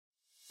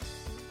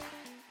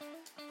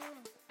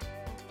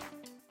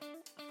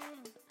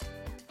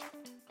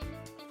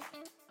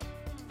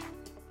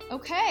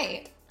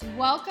Okay,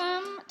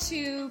 welcome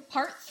to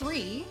part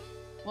 3.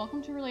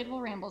 Welcome to Relatable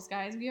Rambles,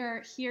 guys. We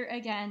are here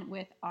again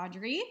with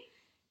Audrey.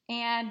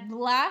 And the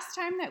last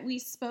time that we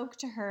spoke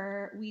to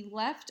her, we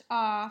left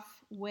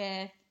off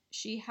with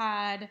she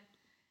had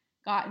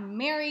gotten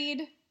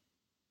married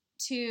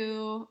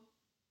to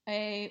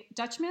a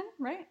Dutchman,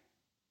 right?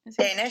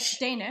 Danish,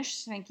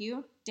 thank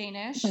you.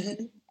 Danish.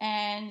 Mm-hmm.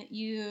 And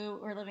you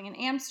were living in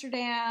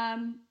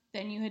Amsterdam.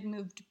 Then you had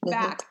moved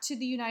back to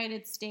the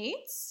United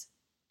States.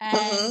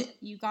 And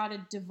you got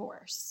a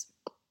divorce,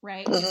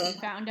 right? Because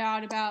you found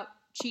out about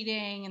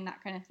cheating and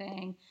that kind of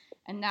thing.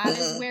 And that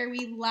is where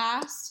we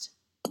last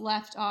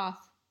left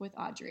off with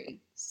Audrey.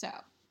 So.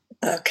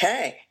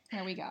 Okay.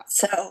 There we go.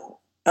 So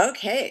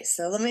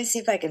let me see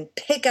if I can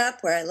pick up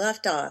where I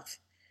left off.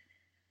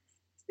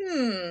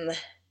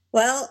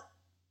 Well,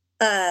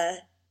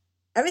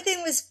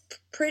 everything was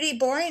pretty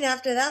boring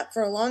after that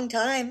for a long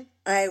time.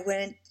 I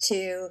went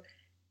to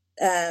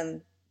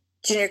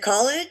junior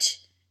college.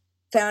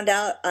 Found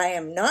out I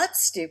am not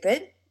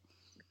stupid.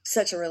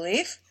 Such a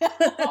relief.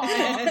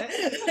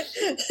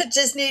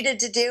 Just needed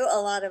to do a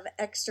lot of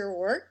extra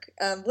work,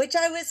 which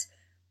I was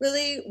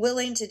really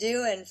willing to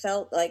do and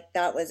felt like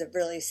that was a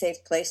really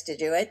safe place to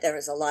do it. There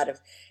was a lot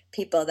of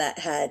people that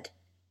had,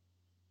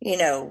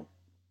 it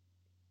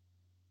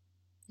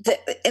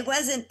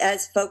wasn't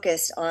as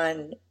focused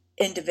on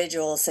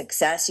individual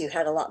success. You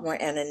had a lot more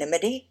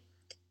anonymity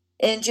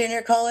in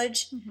junior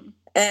college.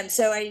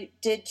 So I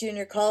did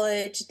junior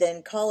college,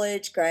 then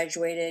college,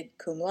 graduated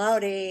cum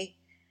laude.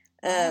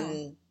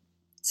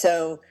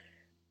 So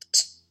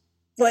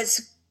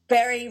was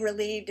very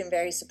relieved and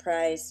very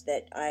surprised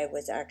that I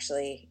was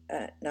actually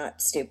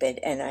not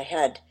stupid. And I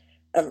had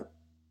I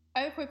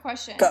have a quick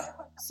question. Go.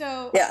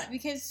 So,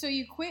 so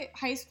you quit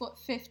high school at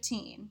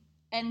 15,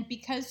 and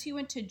because you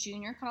went to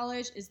junior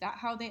college, is that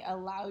how they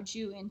allowed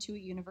you into a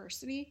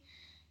university?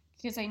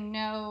 Because I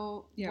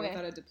know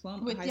without a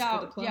diploma, high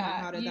school diploma,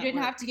 how did you that didn't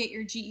work? have to get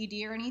your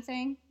GED or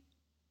anything?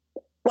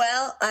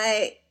 Well,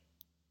 I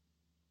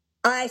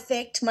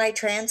faked my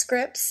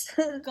transcripts.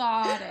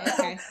 Got it.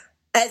 Okay.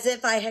 As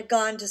if I had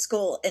gone to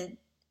school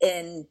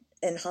in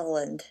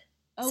Holland.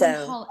 Oh, so,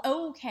 in Holland.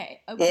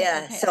 Okay.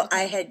 Yeah.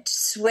 I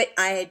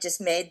had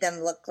just made them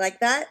look like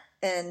that,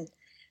 and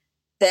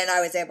then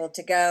I was able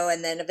to go.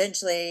 And then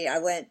eventually, I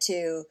went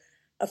to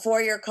a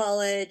 4-year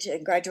college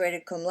and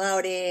graduated cum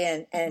laude,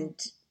 and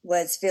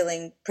was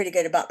feeling pretty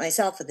good about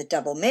myself with a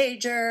double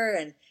major,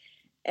 and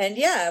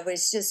I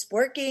was just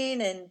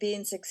working and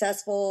being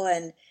successful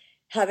and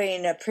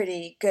having a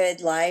pretty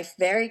good life,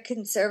 very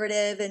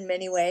conservative in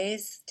many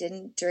ways,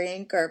 didn't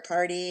drink or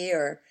party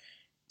or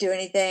do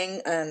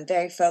anything,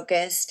 very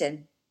focused,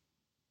 and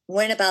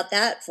went about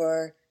that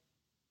for,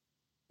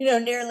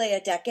 nearly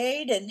a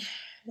decade. And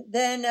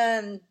then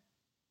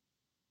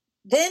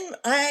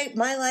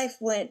my life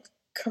went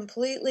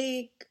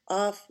completely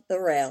off the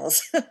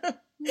rails.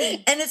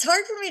 And it's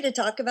hard for me to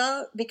talk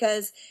about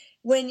because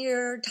when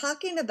you're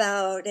talking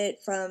about it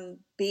from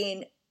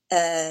being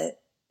a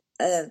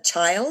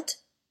child,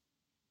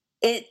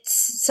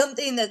 it's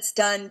something that's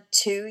done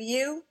to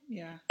you.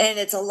 Yeah. And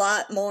it's a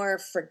lot more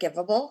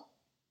forgivable.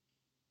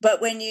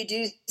 But when you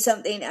do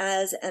something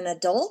as an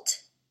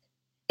adult,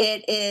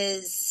 it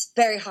is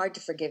very hard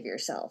to forgive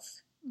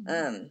yourself.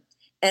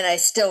 And I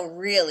still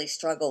really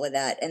struggle with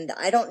that. And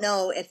I don't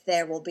know if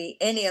there will be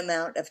any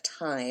amount of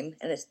time,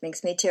 and it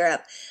makes me tear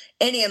up,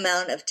 any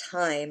amount of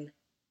time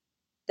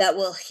that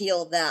will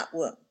heal that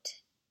wound.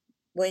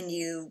 When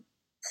you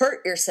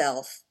hurt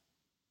yourself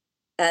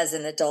as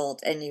an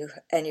adult and you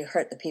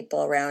hurt the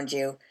people around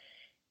you,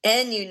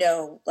 and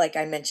like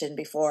I mentioned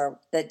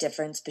before, the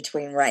difference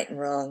between right and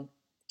wrong.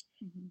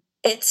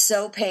 It's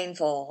so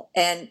painful.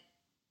 And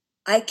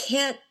I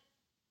can't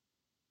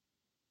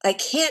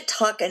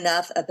talk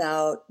enough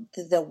about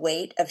the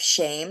weight of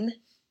shame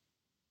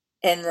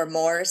and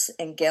remorse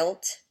and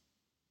guilt.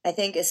 I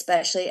think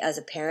especially as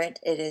a parent,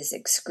 it is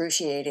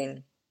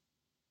excruciating.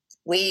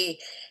 We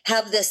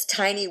have this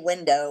tiny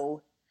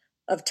window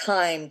of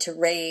time to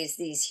raise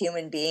these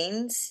human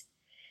beings.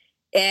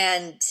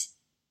 And,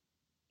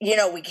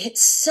 we get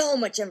so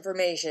much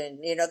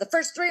information, the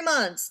first 3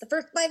 months, the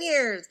first 5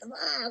 years,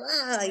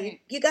 Right.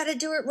 You got to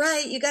do it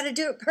right. You got to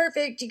do it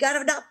perfect. You got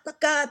to not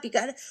fuck up. You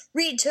got to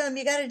read to them.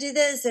 You got to do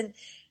this. And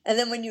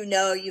then when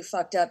you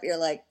fucked up, you're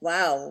like,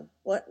 wow,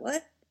 what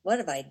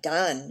have I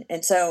done?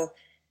 And so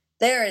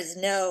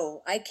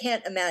I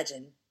can't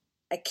imagine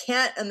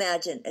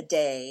a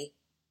day.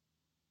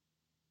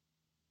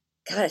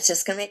 God, it's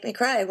just going to make me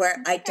cry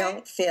where I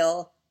don't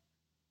feel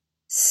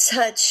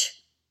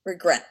such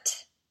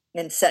regret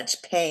and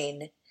such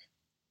pain.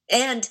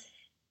 And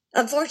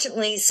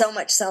unfortunately, so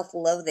much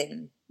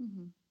self-loathing.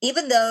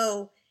 Even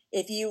though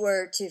if you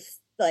were to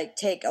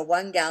take a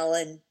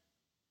 1-gallon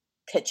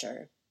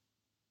pitcher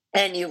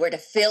and you were to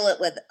fill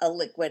it with a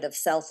liquid of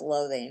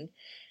self-loathing,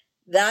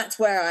 that's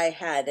where I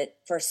had it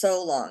for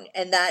so long.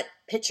 And that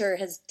pitcher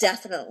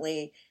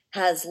definitely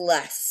has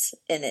less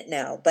in it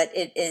now, but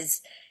it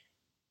is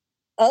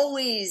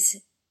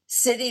always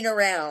sitting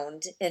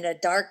around in a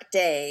dark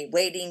day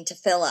waiting to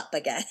fill up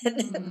again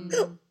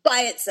Mm-hmm.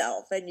 by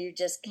itself, and you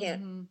just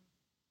can't. Mm-hmm.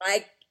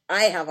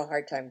 I have a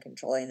hard time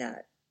controlling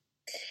that.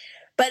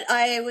 But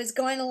I was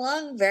going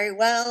along very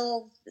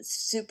well,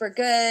 super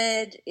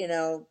good,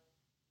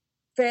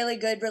 fairly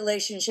good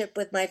relationship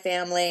with my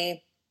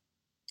family.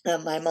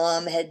 My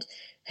mom had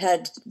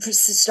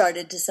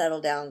started to settle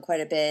down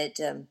quite a bit.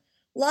 A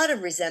lot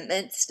of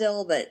resentment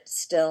still, but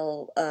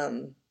still,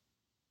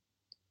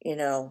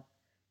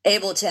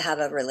 able to have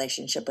a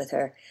relationship with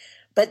her.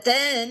 But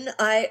then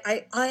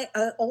I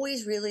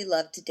always really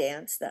loved to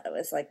dance. That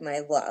was like my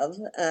love.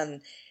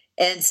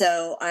 And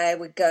so I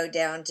would go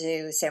down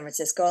to San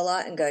Francisco a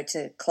lot and go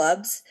to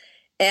clubs.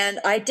 And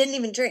I didn't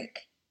even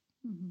drink.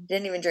 Mm-hmm.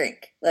 Didn't even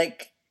drink.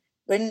 Like,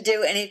 wouldn't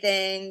do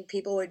anything.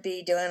 People would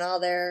be doing all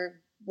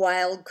their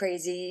wild,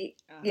 crazy,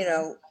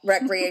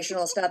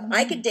 recreational stuff.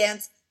 I could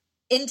dance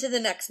into the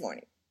next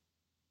morning.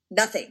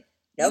 Nothing.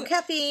 No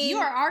caffeine. You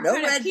are our no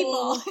kind of Red people.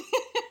 Bull.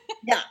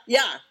 Yeah.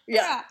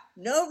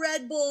 No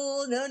Red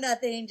Bull, no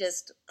nothing.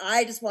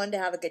 I just wanted to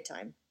have a good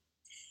time.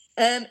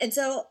 And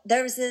so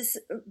there was this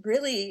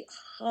really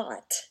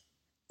hot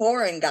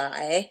foreign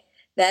guy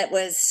that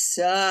was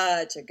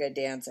such a good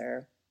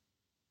dancer.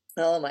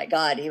 Oh my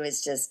God, he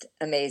was just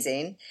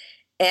amazing,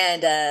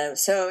 and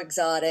so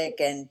exotic,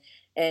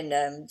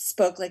 and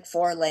spoke like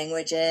 4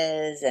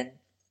 languages, and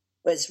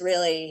was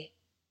really,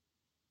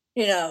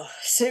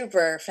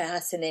 super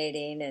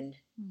fascinating. And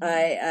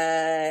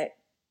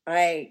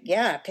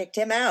I picked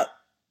him out.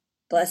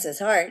 Bless his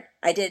heart.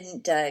 I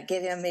didn't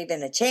give him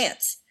even a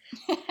chance.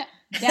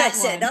 I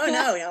said, "Oh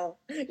no,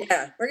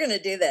 yeah, we're gonna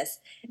do this."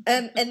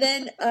 And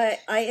then I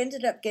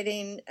ended up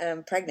getting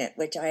pregnant,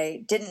 which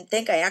I didn't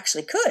think I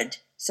actually could.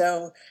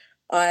 So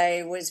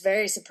I was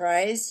very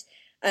surprised.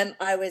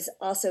 I was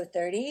also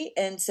 30,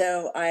 and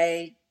so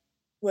I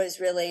was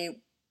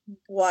really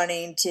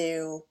wanting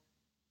to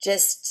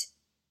just,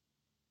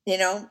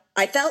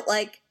 I felt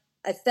like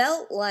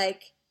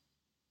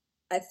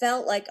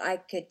I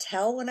could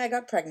tell when I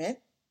got pregnant,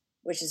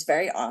 which is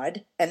very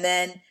odd. And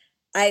then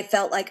I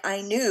felt like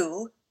I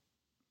knew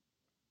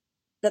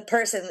the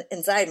person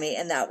inside me,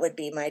 and that would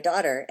be my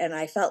daughter. And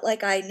I felt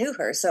like I knew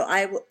her. So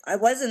I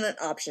wasn't an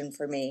option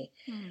for me.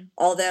 Mm-hmm.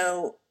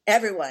 Although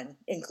everyone,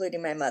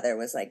 including my mother,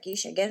 was like, you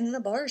should get an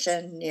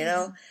abortion,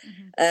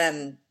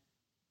 Mm-hmm.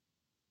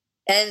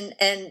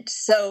 And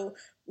so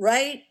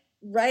right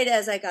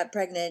as I got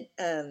pregnant,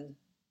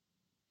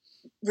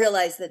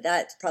 realized that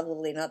that's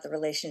probably not the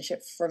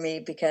relationship for me,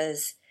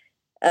 because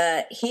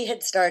he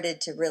had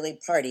started to really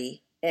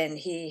party, and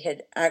he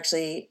had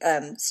actually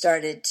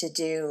started to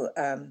do,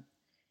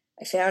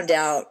 I found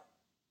out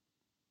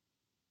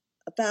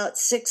about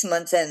 6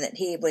 months in that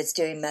he was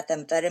doing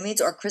methamphetamines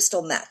or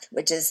crystal meth,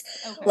 which is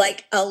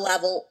like a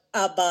level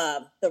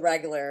above the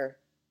regular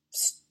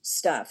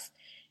stuff.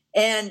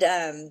 And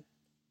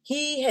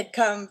he had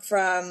come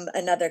from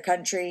another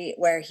country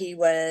where he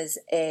was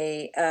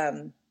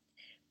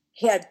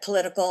he had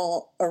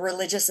political or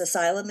religious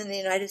asylum in the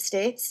United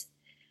States,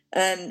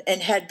 and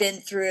had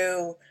been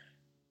through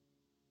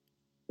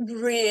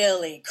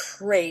really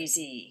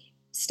crazy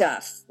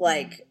stuff,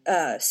 like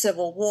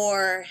civil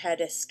war, had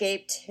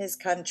escaped his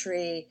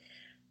country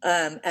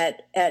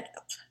at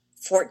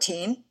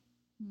 14.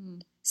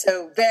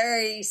 So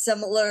very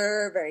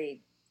similar,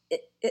 very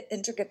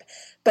intricate,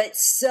 but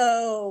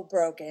so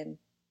broken.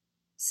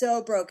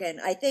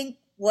 I think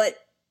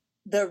what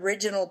the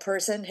original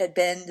person had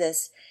been,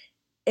 this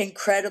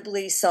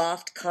incredibly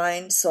soft,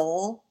 kind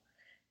soul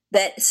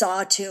that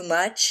saw too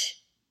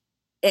much.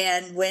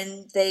 And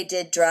when they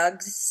did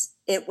drugs,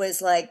 it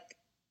was like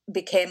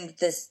became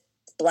this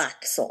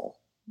black soul.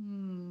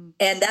 And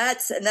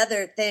that's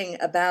another thing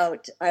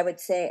about, I would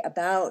say,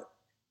 about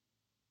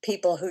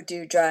people who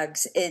do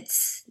drugs.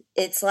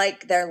 It's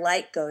like their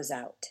light goes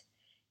out.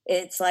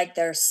 It's like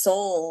their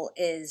soul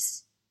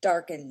is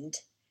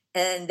darkened,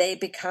 and they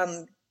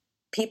become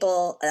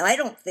people I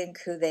don't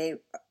think who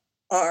they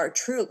are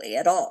truly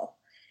at all.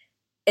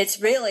 It's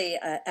really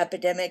an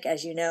epidemic,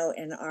 as you know,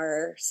 in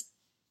our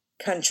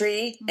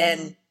country.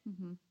 And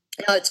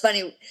it's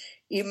funny,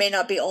 you may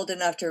not be old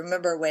enough to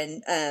remember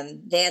when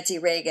Nancy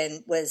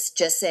Reagan was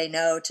just say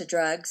no to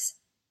drugs.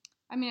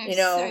 I mean,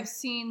 I've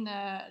seen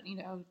the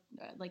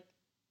like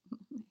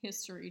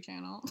History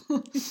Channel.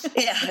 But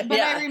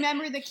I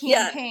remember the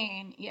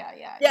campaign.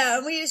 Yeah,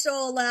 and we used to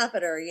all laugh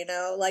at her,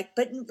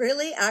 but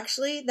really,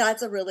 actually,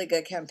 that's a really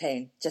good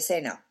campaign. Just say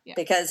no,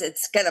 because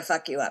it's gonna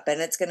fuck you up, and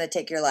it's gonna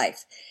take your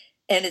life,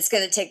 and it's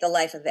gonna take the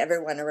life of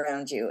everyone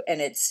around you,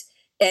 and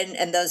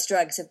and those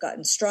drugs have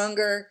gotten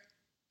stronger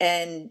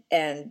and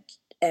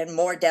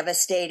more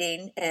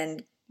devastating,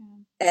 and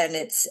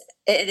it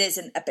is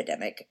an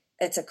epidemic.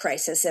 It's a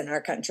crisis in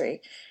our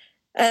country.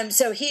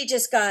 So he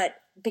just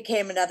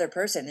became another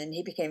person, and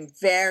he became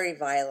very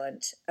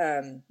violent,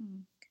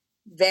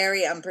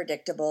 very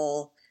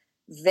unpredictable,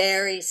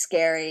 very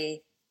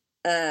scary,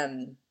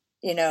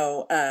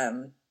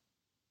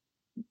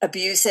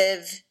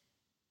 abusive,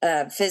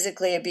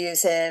 physically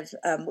abusive.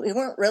 We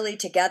weren't really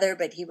together,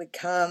 but he would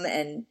come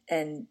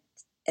and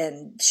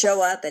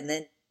show up and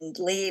then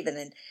leave and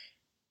then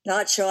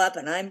not show up,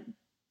 and I'm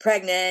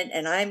pregnant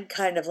and I'm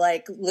kind of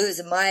like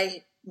losing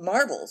my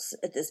marbles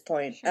at this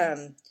point.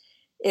 Sure.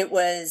 It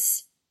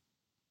was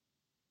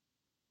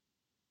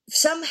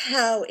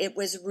somehow it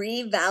was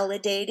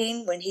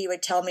revalidating when he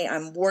would tell me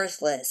I'm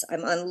worthless,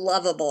 I'm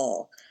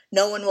unlovable,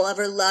 no one will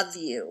ever love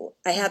you,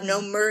 I have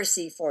no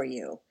mercy for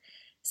you.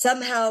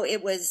 Somehow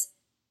it was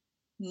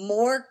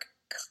more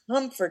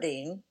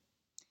comforting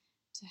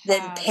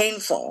than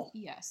painful.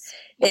 Yes.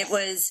 It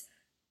was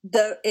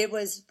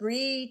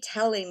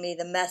retelling me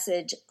the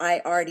message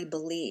I already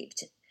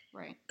believed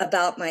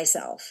about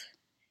myself.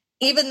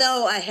 Even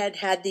though I had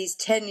had these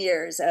 10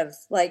 years of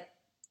like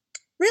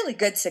really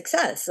good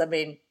success. I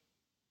mean,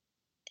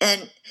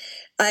 and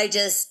I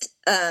just,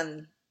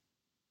 I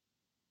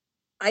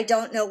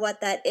don't know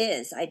what that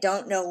is. I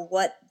don't know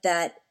what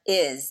that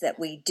is that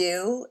we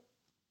do.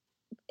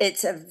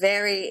 It's a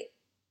very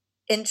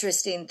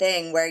interesting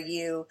thing where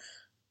you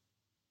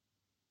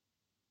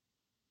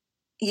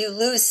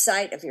lose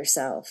sight of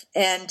yourself.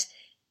 And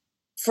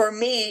for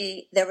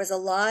me, there was a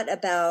lot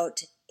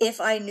about if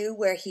I knew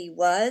where he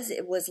was,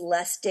 it was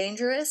less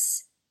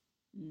dangerous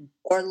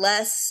or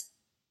less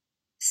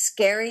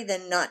scary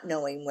than not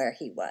knowing where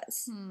he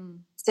was.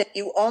 So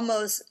you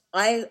almost,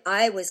 I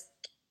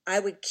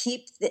would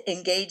keep the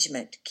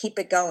engagement, keep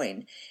it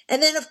going.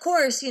 And then of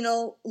course,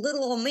 little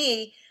old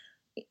me,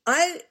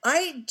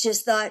 I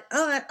just thought,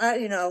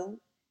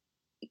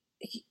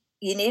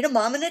 you need a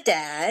mom and a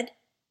dad.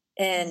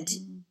 And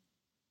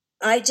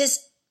I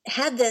just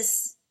had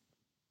this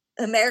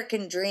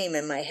American dream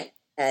in my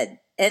head.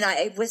 And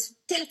I was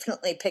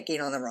definitely picking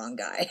on the wrong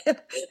guy.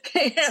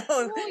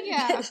 Well,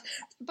 yeah.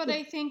 But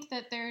I think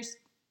that there's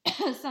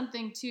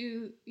something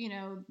to,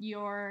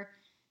 your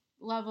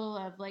level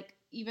of like,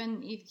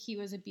 even if he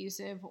was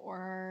abusive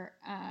or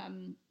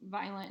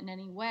violent in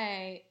any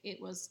way,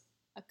 it was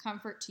a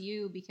comfort to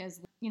you because,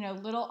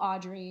 little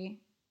Audrey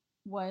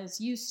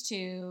was used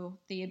to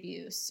the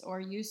abuse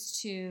or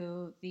used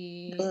to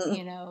the,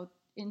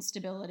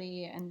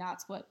 instability, and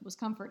that's what was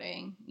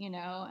comforting,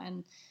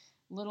 and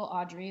little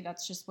Audrey,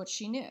 that's just what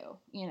she knew,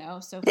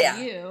 so for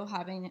you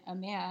having a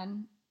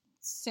man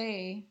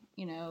say,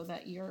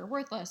 that you're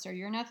worthless or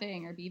you're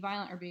nothing or be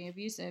violent or be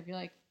abusive, you're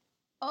like,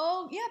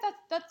 oh yeah,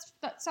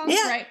 that sounds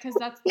right, because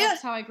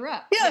that's how I grew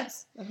up.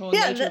 Yes, the whole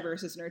nature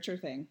versus nurture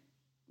thing.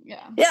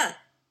 Yeah.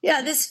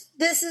 This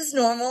is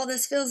normal.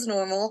 This feels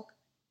normal.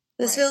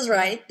 This feels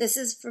right. This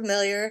is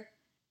familiar.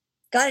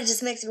 God, it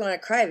just makes me want to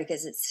cry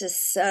because it's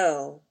just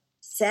so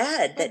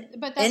sad that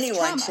but anyone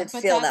trauma. should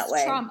feel that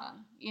way.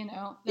 Trauma,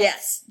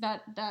 yes,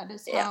 that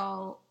is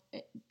how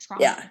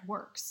trauma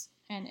works,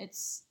 and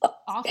it's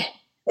awful.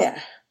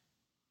 Yeah,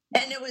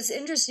 and it was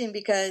interesting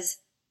because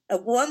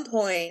at one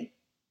point,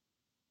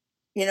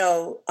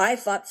 I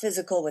fought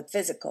physical with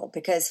physical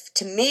because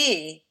to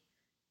me,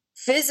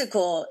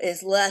 physical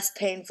is less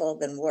painful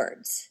than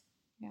words.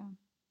 Yeah.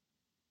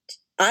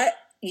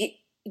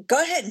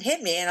 Go ahead and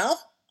hit me, and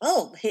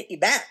I'll hit you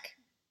back,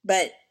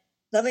 but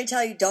let me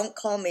tell you, don't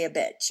call me a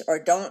bitch or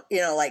don't,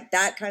 like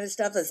that kind of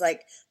stuff is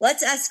like,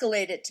 let's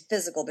escalate it to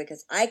physical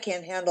because I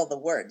can't handle the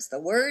words. The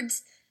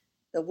words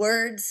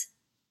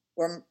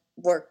were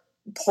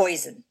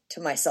poison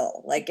to my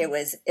soul. Like it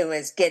was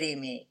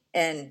getting me.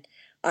 And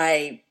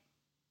I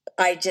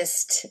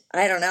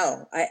don't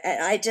know.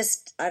 I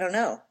don't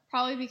know.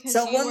 Probably because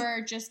you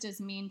were just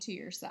as mean to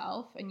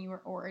yourself and you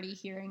were already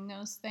hearing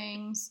those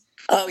things.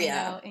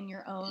 In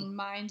your own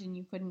mind, and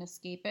you couldn't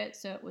escape it.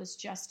 So it was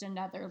just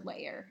another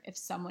layer if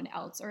someone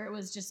else, or it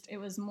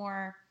was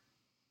more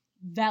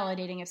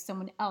validating if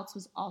someone else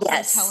was also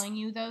telling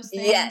you those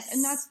things. Yes.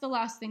 And that's the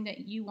last thing that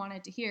you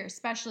wanted to hear,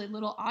 especially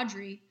little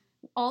Audrey.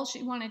 All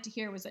she wanted to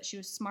hear was that she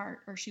was smart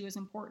or she was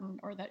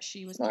important or that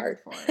she was cared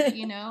for,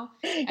 And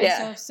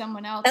so if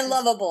someone else and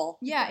lovable.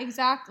 Yeah,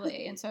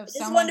 exactly. And so if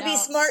someone want to be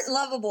smart and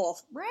lovable.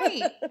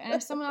 Right. And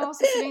if someone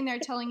else is sitting there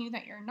telling you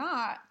that you're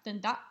not,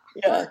 then that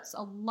hurts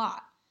a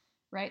lot.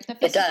 Right? The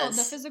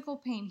physical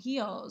pain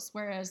heals,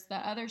 whereas the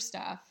other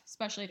stuff,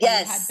 especially if you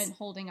had been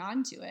holding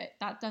on to it,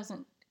 that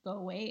doesn't go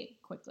away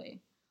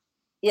quickly.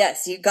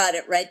 Yes, you got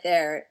it right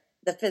there.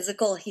 The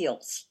physical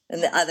heals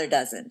and the other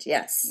doesn't.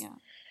 Yes. Yeah.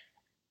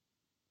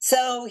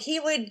 So he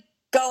would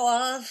go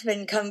off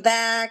and come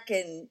back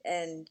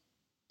and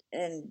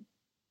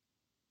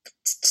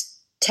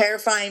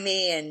terrify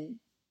me and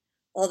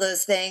all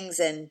those things.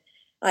 And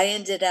I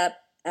ended up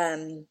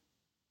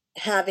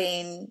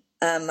having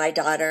my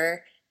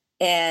daughter,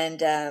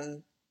 and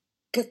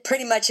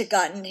pretty much had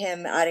gotten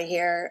him out of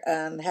here,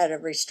 had a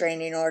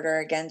restraining order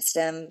against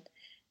him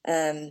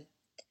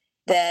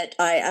that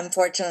I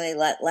unfortunately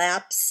let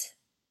lapse.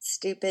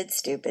 Stupid.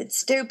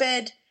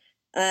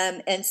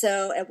 And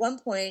so at one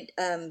point,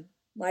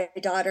 my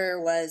daughter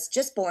was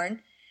just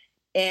born,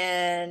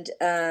 and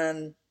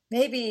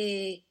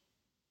maybe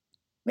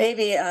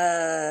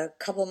a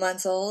couple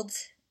months old.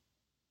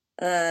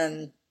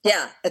 A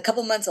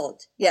couple months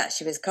old. Yeah,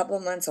 she was a couple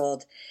months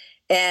old.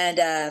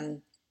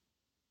 And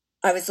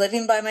I was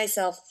living by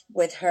myself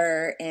with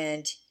her,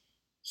 and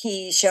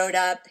he showed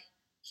up.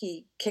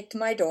 He kicked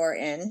my door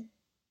in,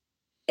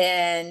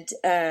 and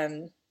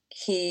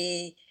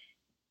he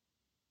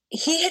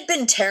had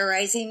been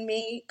terrorizing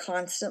me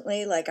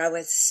constantly. Like, I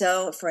was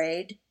so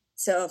afraid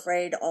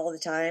all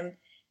the time.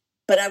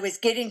 But I was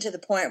getting to the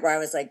point where I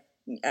was like,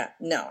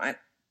 no, I'm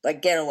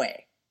like, get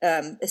away.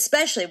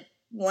 Especially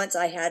once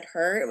I had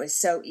her, it was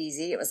so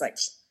easy. It was like,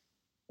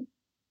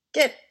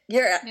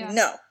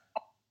 no.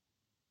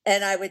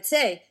 And I would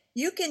say,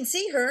 you can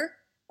see her,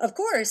 of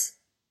course,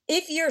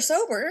 if you're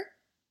sober.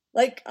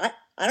 Like, I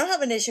don't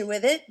have an issue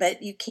with it, but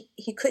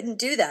he couldn't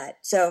do that.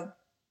 So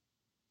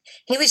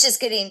he was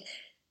just getting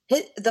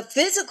the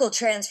physical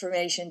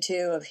transformation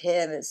too of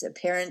him. His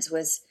appearance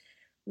was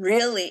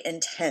really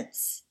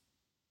intense,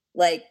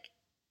 like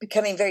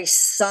becoming very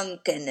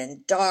sunken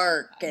and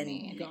dark. I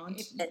mean,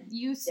 if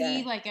you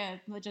see like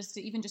just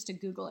a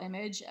Google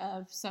image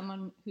of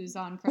someone who's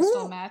on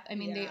crystal meth, I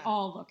mean, they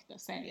all look the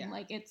same. Yeah.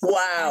 Like, it's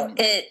wow. I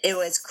mean, it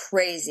was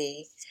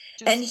crazy.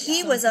 And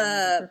he was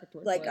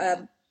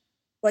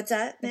what's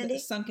that, Mandy?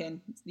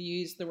 Sunken. You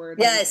use the word.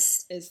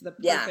 Yes, is the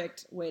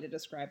perfect way to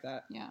describe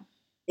that. Yeah.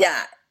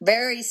 Yeah.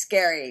 Very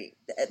scary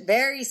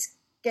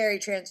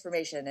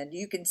transformation, and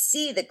you can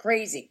see the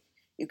crazy.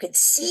 You could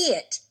see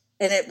it.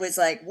 And it was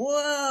like,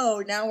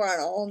 whoa, now we're on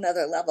a whole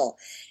nother level.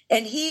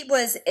 And he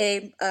was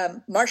a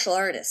martial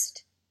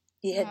artist.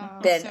 He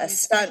had been a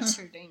stunt.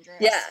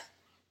 Yeah.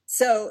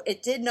 So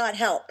it did not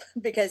help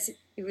because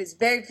he was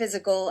very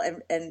physical.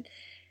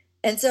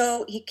 And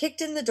so he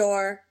kicked in the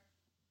door.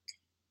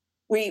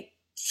 We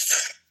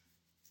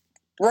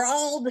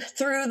brawled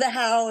through the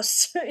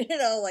house,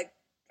 like.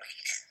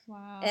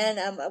 Wow. And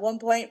at one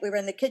point we were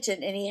in the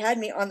kitchen and he had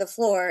me on the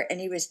floor and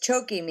he was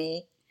choking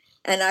me.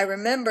 And I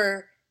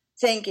remember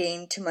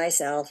thinking to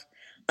myself,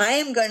 I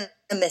am going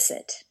to miss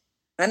it.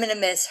 I'm going to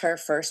miss her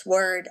first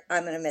word.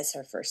 I'm going to miss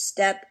her first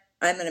step.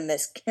 I'm going to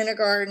miss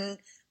kindergarten.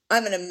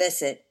 I'm going to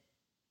miss it.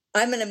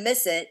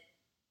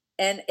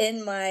 And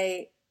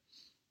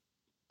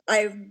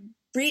I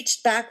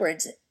reached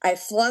backwards. I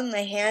flung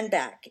my hand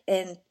back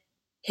and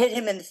hit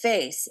him in the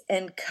face.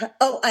 And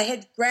I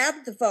had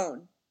grabbed the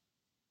phone,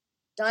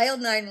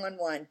 dialed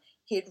 911.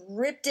 He had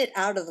ripped it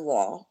out of the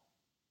wall.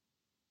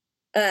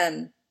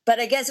 But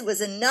I guess it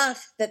was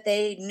enough that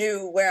they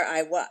knew where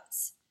I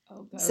was.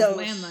 Oh, so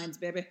landlines,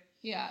 baby.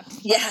 Yeah.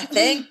 Yeah,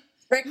 thank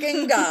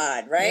frickin'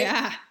 God, right?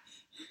 Yeah.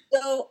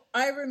 So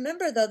I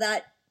remember, though,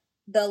 that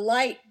the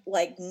light,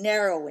 like,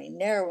 narrowing.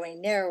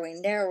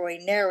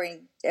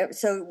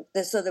 So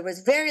there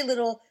was very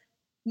little,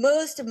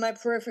 most of my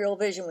peripheral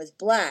vision was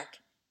black.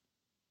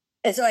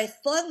 And so I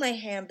flung my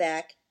hand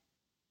back,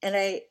 and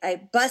I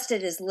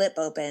busted his lip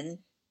open.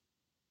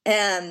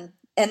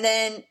 And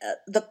then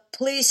the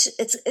police,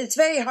 it's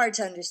very hard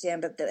to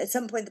understand, but at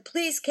some point the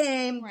police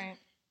came. Right.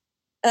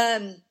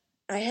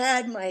 I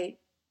had my,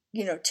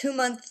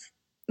 2-month,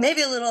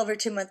 maybe a little over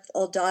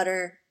 2-month-old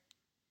daughter.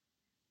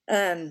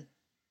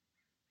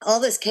 All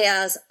this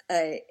chaos.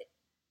 I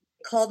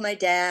called my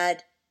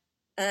dad.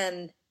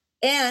 And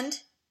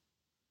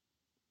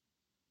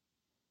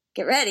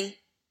get ready,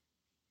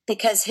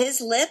 because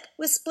his lip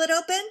was split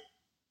open,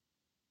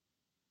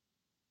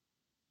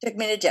 took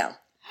me to jail.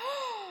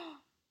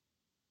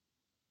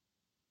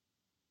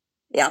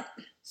 Yep.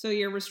 So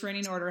your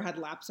restraining order had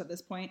lapsed at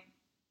this point?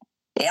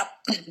 Yep.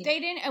 They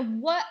didn't.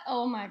 What?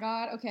 Oh my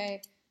God.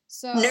 Okay.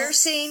 So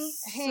nursing.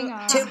 Hang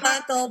on.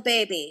 2-month-old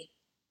baby.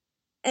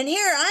 And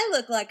here I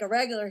look like a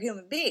regular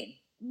human being.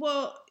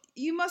 Well,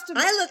 you must have.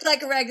 I look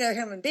like a regular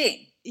human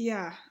being.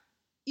 Yeah.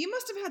 You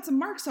must have had some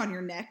marks on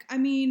your neck. I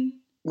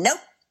mean. Nope.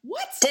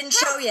 What? Didn't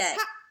show yet.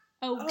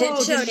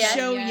 Didn't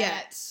show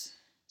yet.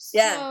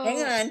 Yeah, so,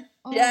 hang on.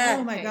 Oh, yeah.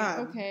 Oh my God.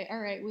 Okay. All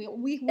right.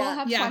 We will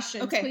have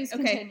questions. Okay. Please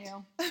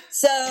continue.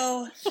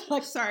 So,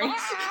 sorry.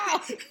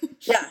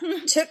 Yeah.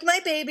 Took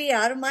my baby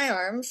out of my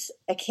arms.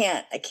 I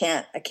can't,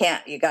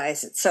 you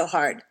guys. It's so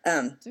hard.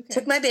 Okay.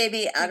 Took my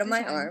baby out of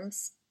my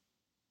arms.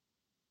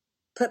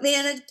 Put me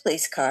in a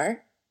police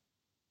car.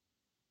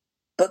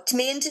 Booked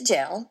me into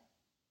jail.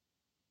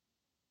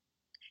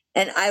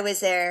 And I was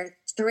there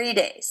 3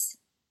 days.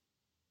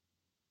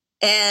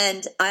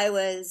 And I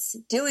was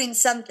doing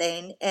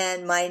something,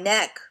 and my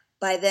neck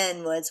by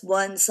then was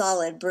one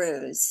solid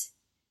bruise.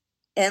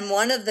 And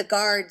one of the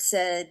guards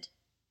said,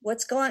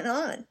 "What's going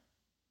on?"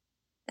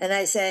 And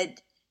I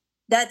said,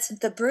 "That's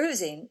the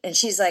bruising." And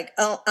she's like,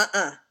 "Oh,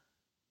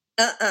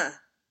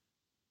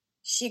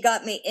 She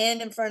got me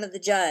in front of the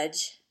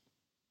judge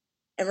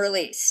and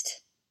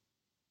released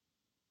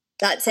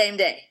that same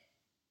day.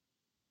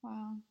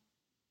 Wow.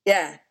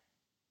 Yeah.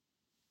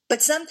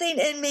 But something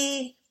in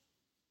me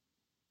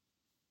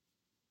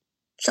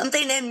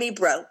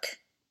broke.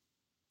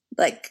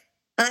 Like,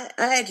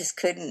 I just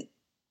couldn't.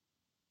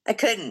 I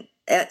couldn't.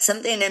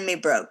 Something in me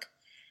broke.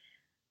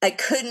 I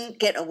couldn't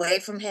get away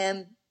from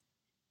him.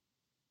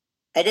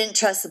 I didn't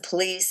trust the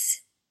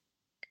police.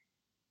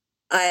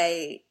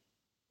 I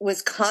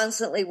was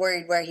constantly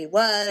worried where he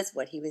was,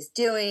 what he was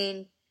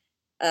doing.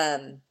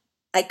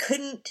 I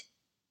couldn't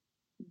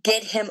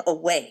get him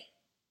away.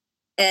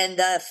 And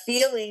the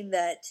feeling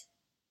that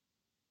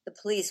the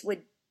police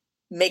would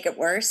make it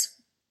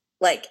worse,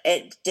 like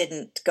it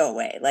didn't go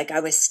away. Like I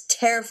was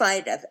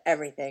terrified of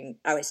everything.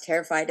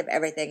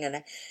 And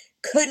I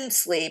couldn't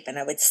sleep, and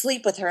I would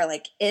sleep with her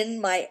like in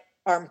my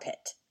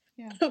armpit.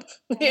 Yeah.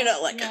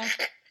 Like yeah.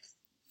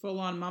 Full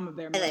on mama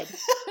bear mode.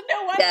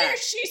 No wonder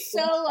she's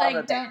so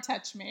like, don't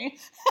touch me.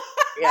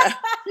 Yeah.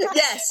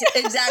 Yes,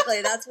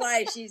 exactly. That's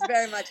why she's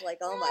very much like,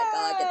 oh my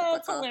God, get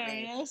the fuck off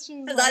me.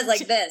 Because I was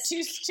like this.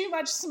 She's too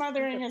much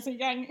smothering as a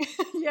young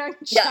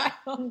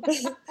child.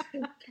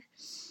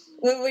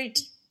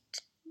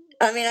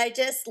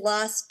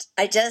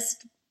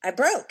 I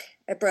broke.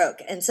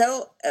 And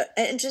so,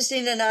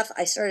 interesting enough,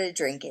 I started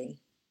drinking.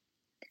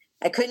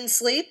 I couldn't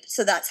sleep,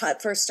 so that's how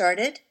it first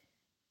started.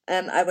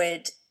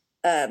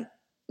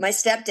 My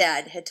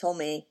stepdad had told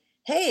me,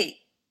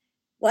 hey,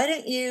 why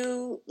don't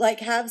you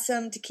like have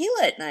some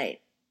tequila at night?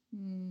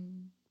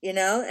 And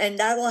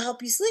that will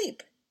help you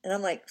sleep. And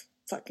I'm like,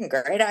 fucking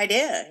great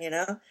idea,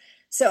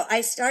 So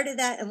I started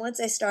that. And once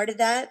I started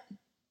that,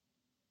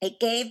 it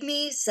gave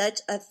me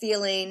such a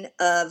feeling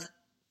of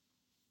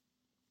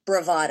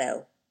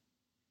bravado,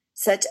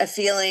 such a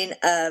feeling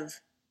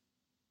of,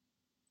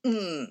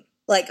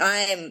 like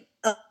I'm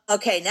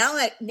okay. Now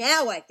I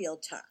feel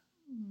tough.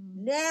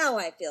 Now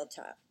I feel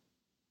tough.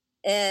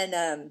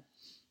 And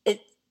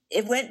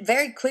it went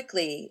very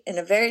quickly. In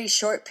a very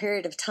short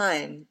period of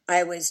time,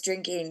 I was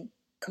drinking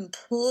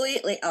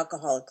completely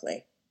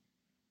alcoholically,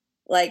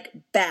 like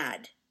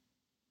bad,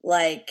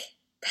 like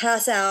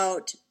pass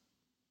out,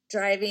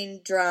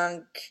 driving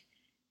drunk,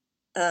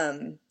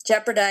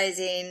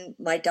 jeopardizing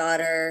my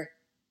daughter.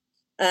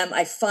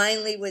 I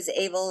finally was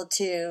able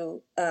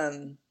to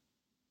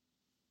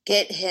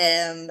get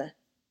him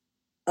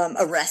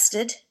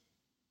arrested,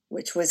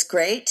 which was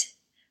great.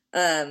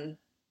 But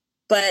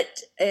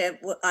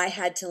I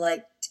had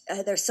to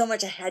there's so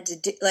much I had to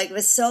do. Like it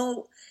was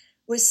so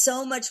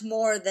much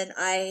more than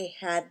I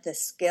had the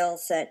skill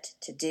set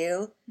to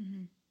do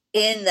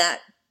in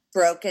that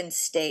broken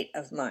state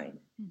of mind.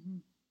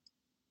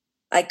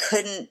 I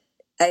couldn't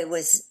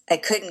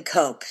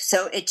cope.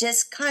 So it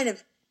just kind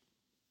of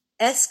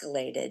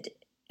escalated,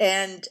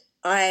 and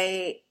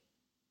I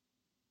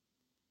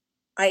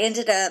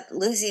ended up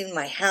losing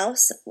my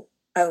house.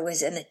 I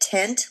was in a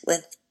tent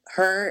with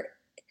her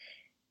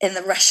at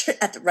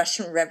the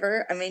Russian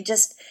River. I mean,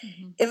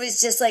 it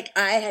was just like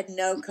I had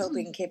no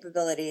coping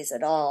capabilities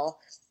at all.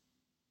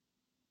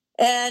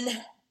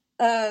 And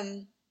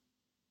I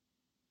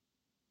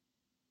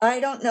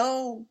don't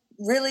know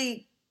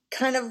really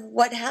kind of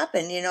what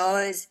happened.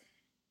 I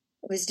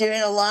was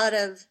doing a lot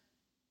of,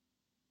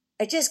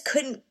 I just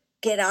couldn't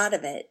get out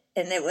of it.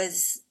 And it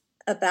was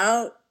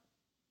about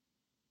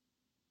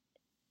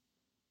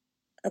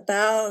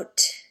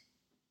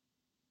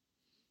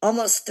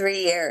almost 3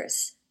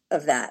 years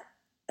of that,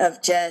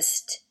 of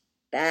just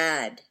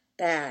bad.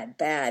 And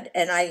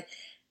I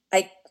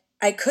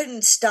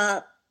couldn't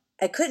stop.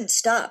 I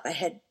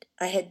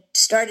had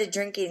started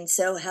drinking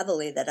so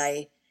heavily that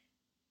I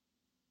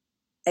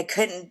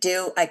couldn't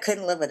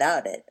live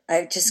without it.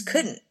 I just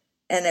couldn't.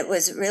 And it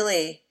was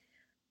really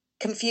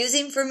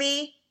confusing for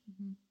me.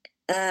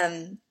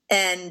 And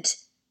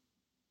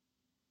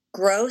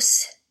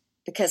gross,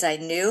 because I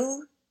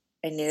knew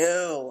I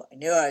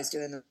was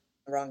doing the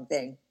wrong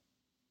thing.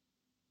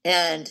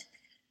 And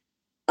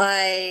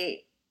I'm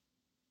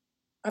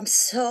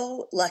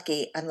so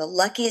lucky. I'm the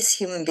luckiest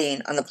human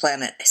being on the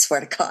planet. I swear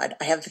to God,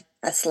 I have the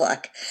best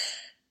luck.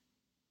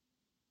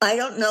 I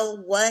don't know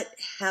what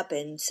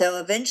happened. So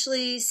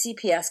eventually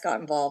CPS got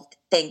involved.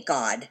 Thank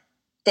God.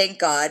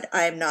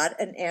 I'm not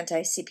an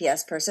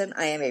anti-CPS person.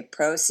 I am a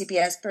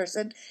pro-CPS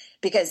person,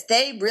 because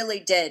they really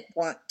did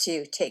want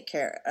to take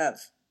care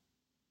of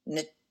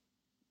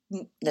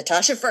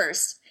Natasha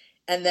first,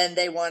 and then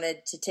they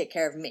wanted to take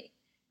care of me.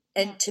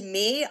 And to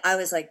me, I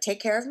was like,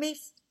 take care of me?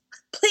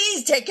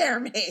 Please take care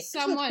of me.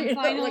 Someone,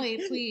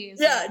 finally, please.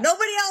 Yeah,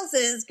 nobody else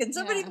is. Can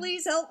somebody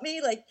please help me?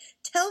 Like,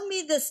 tell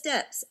me the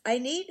steps. I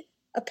need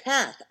a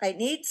path. I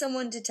need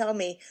someone to tell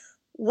me,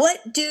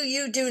 what do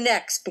you do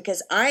next?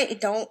 Because I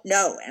don't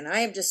know. And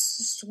I am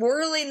just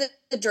swirling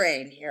the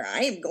drain here.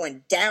 I am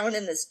going down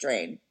in this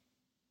drain.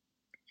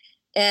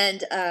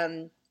 And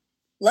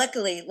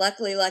luckily,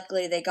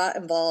 they got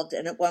involved.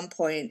 And at one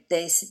point,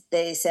 they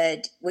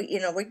said,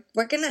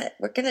 we're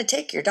gonna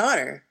take your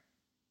daughter.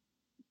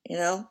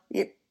 You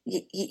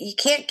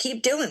can't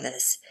keep doing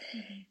this.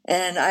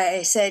 And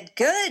I said,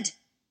 good,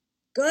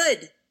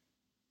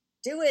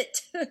 do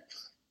it.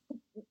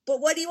 But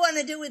what do you want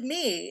to do with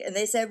me? And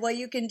they said, well,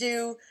 you can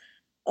do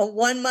a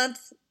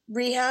 1-month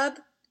rehab,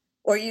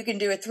 or you can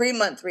do a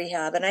 3-month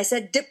rehab. And I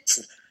said,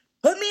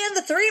 put me in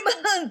the 3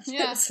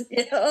 months.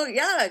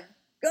 Yeah,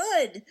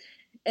 good.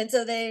 And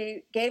so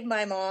they gave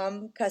my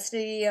mom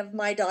custody of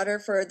my daughter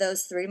for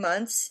those 3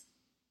 months.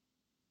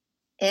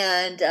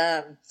 And,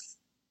 I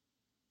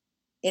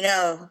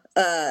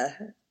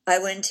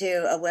went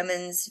to a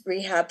women's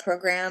rehab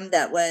program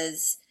that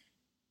was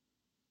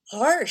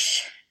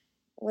harsh.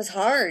 It was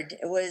hard.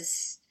 It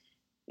was,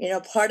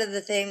 part of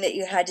the thing that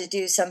you had to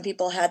do, some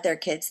people had their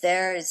kids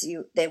there, is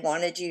they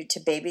wanted you to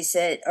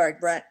babysit or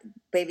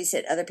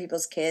babysit other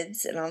people's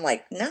kids. And I'm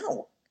like,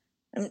 no,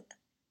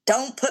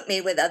 don't put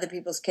me with other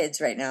people's kids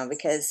right now,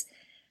 because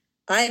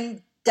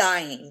I'm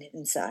dying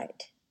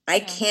inside. I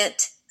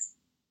can't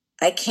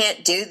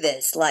do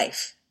this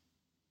life.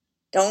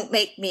 Don't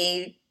make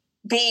me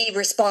be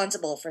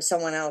responsible for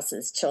someone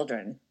else's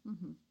children.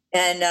 Mm-hmm.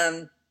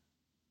 And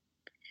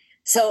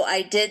so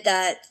I did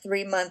that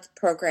 3-month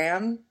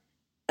program.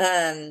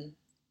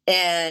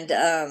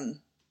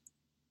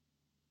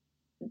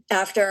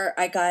 After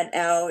I got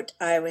out,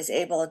 I was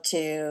able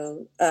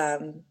to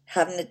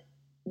have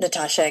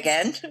Natasha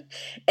again.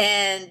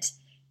 And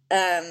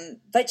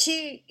but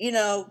she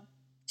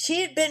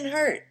had been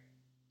hurt.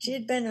 She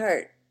had been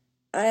hurt.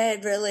 I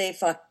had really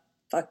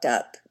fucked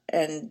up.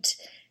 And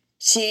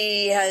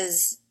she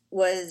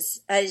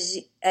was, as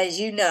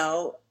you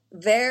know,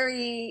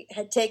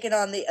 had taken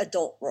on the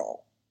adult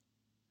role.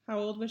 How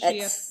old was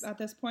she at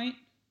this point?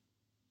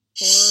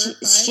 4 or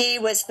 5? She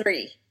was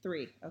 3.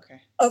 3,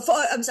 okay. Oh, 4,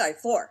 I'm sorry,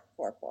 4.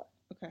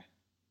 Okay.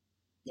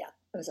 Yeah,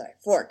 I'm sorry,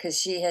 4, because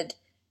she had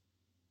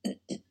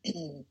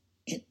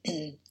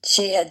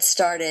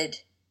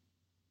started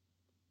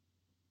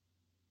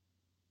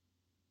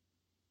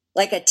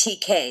like a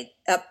TK,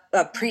 a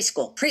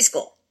preschool.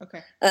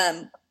 Okay.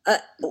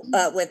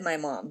 With my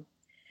mom.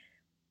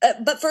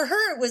 But for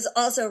her, it was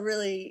also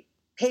really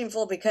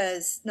painful,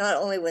 because not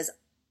only was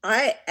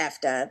I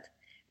effed up,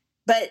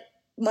 but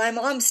my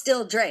mom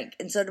still drank,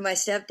 and so did my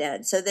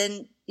stepdad. So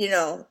then,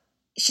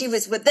 she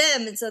was with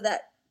them, and so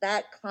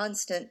that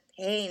constant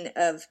pain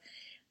of,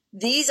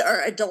 these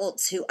are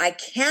adults who I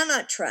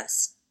cannot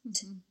trust,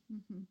 Mm-hmm.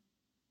 Mm-hmm.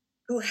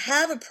 who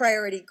have a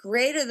priority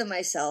greater than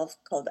myself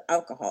called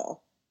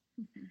alcohol.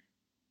 Mm-hmm.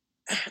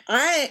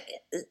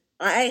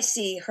 I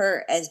see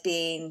her as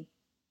being,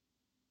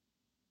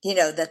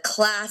 the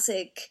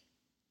classic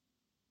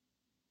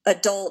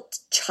adult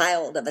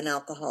child of an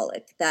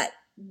alcoholic, that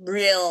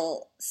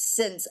real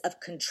sense of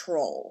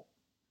control,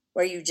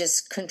 where you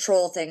just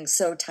control things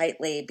so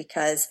tightly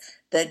because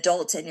the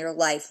adults in your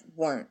life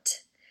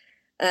weren't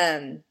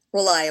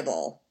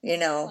reliable,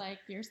 Like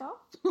yourself.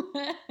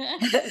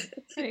 It's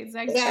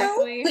exactly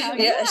how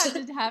you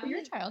had to have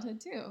your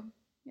childhood too.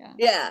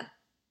 Yeah.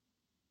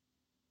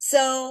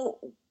 So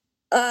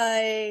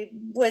I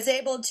was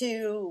able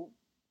to,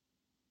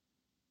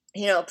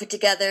 put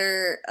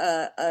together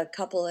a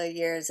couple of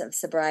years of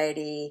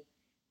sobriety,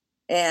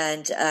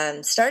 and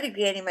started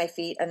getting my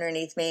feet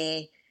underneath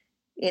me.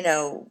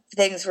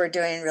 Things were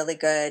doing really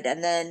good,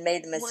 and then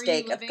made the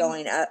mistake of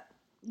going up.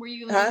 Were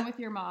you living with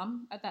your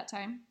mom at that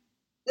time?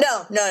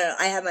 No.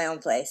 I have my own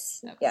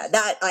place. Okay. Yeah,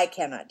 that I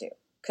cannot do.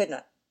 Could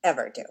not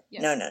ever do.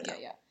 Yeah. No.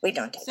 Yeah. We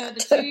don't do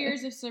that. So the 2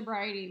 years of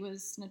sobriety,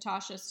 was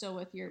Natasha still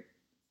with your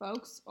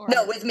folks? Or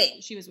no, with me.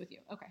 She was with you.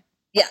 Okay.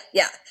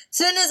 Yeah.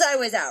 Soon as I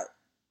was out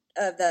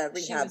of the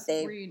rehab,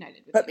 they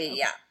reunited with put you.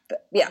 me.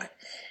 Okay. Yeah.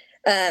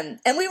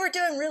 And we were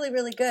doing really,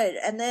 really good.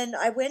 And then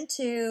I went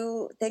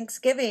to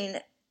Thanksgiving,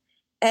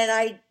 and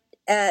I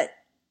at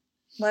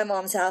my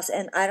mom's house,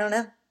 and I don't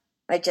know.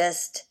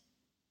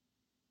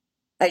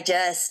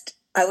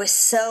 I was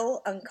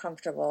so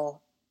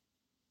uncomfortable.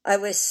 I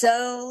was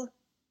so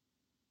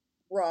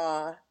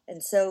raw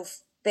and so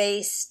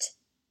faced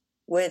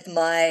with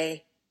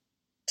my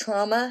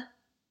trauma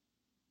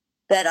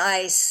that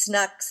I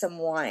snuck some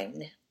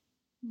wine.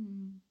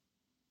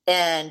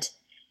 And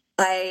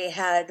I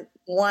had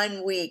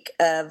 1 week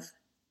of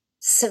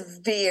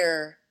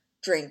severe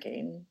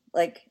drinking,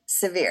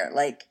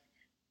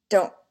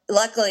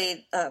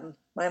 luckily,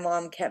 my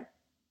mom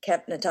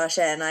kept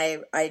Natasha, and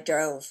I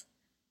drove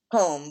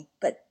home,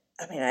 but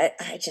I mean,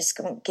 I just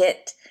don't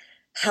get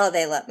how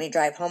they let me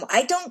drive home.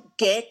 I don't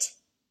get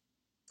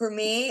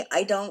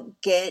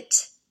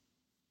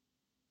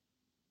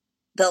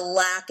the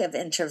lack of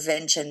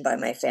intervention by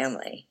my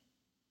family.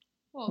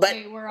 Well, but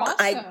they were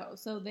also,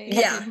 so they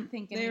didn't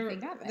think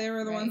anything of it. They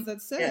were the ones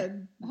that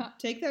said,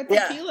 take that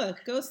tequila,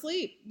 go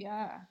sleep.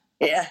 Yeah.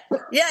 Yeah.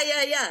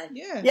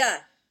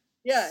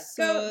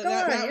 So go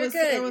on,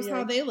 that was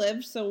how they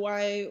lived. So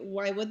why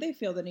would they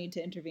feel the need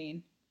to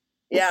intervene?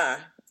 Yeah,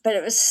 but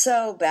it was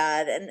so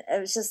bad, and it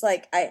was just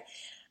like I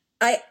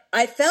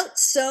felt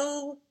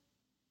so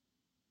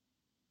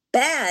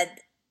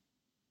bad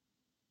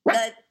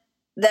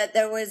that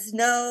there was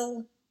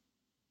no.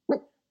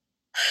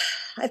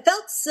 I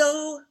felt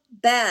so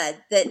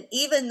bad that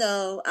even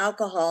though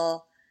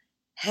alcohol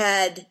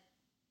had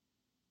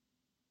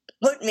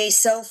put me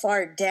so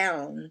far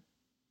down,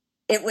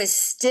 it was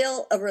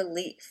still a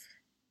relief.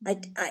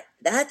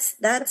 That's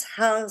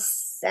how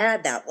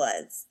sad that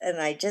was, and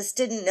I just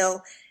didn't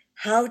know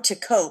how to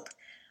cope.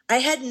 I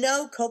had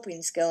no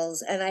coping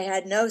skills, and I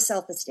had no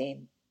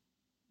self-esteem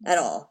at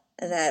all,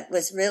 and that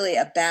was really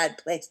a bad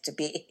place to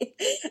be.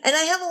 And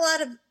I have a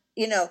lot of,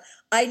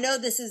 I know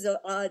this is an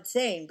odd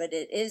saying, but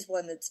it is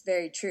one that's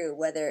very true.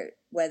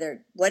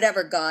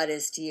 Whatever God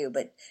is to you,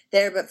 but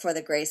for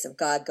the grace of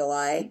God go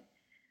I.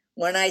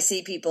 When I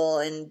see people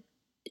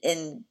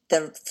in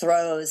the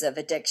throes of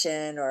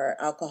addiction or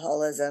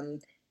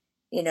alcoholism,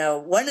 you know,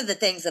 one of the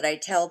things that I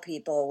tell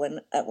people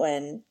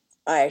when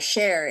I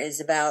share is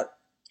about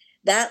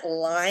that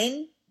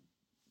line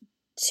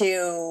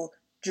to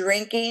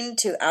drinking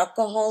to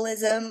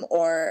alcoholism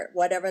or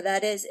whatever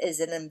that is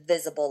an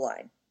invisible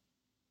line.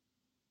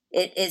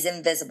 It is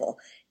invisible.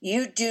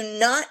 You do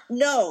not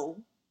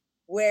know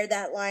where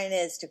that line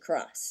is to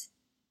cross.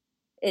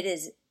 It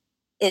is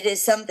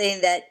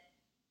something that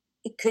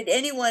could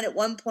anyone at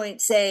one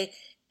point say,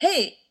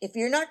 hey, if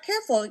you're not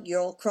careful,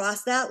 you'll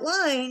cross that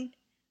line,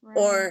 right,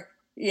 or,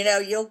 you know,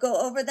 you'll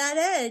go over that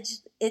edge.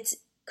 It's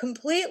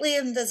completely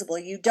invisible.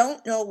 You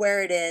don't know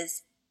where it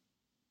is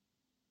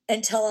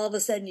until all of a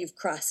sudden you've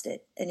crossed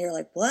it. And you're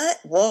like, what?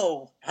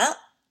 Whoa. How?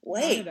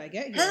 Wait. How did I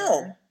get here?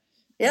 How?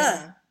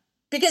 Yeah.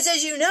 Because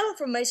as you know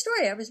from my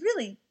story, I was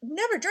really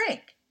never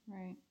drank.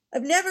 Right.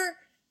 I've never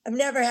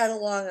had a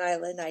Long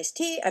Island iced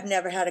tea. I've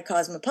never had a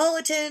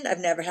Cosmopolitan. I've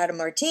never had a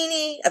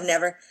martini. I've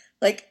never.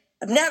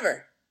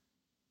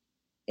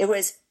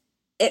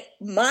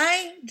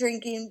 My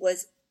drinking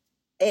was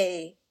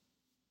a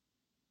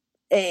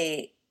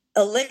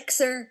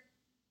elixir.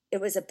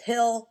 It was a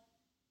pill.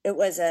 It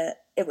was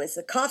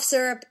a cough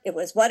syrup. It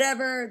was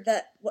whatever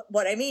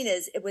what I mean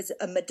is it was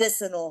a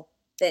medicinal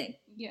thing.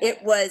 Yeah.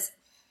 It was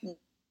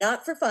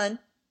not for fun.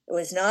 It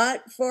was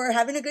not for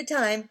having a good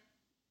time.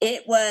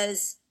 It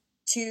was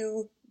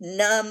to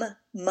numb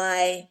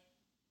my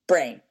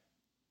brain.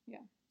 Yeah.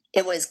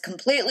 It was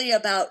completely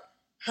about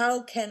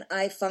how can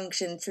I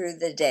function through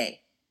the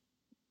day?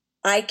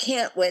 I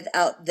can't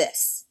without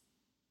this.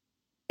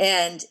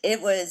 And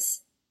it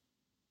was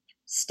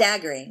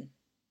staggering.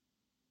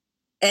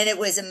 And it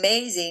was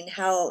amazing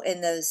how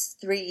in those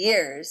 3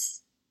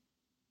 years,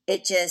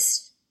 it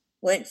just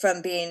went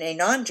from being a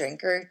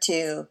non-drinker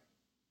to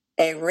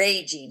a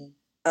raging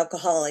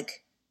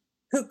alcoholic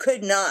who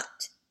could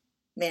not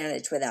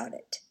manage without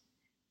it.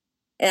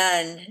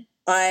 And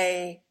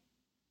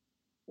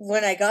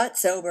when I got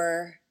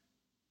sober,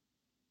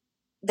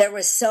 there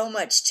was so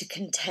much to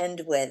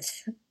contend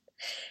with.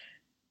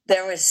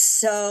 There was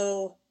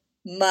so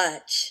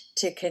much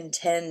to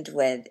contend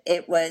with.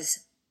 It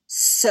was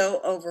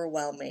so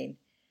overwhelming.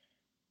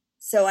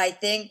 So I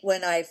think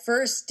when I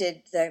first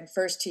did the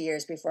first 2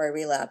 years before I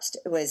relapsed,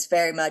 it was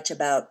very much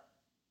about,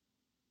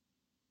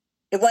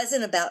 it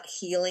wasn't about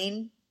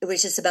healing. It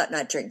was just about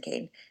not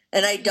drinking.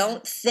 And I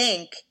don't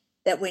think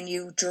that when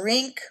you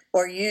drink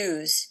or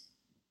use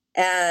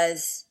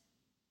as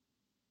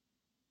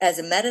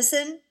a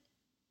medicine,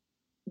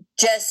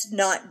 just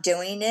not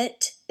doing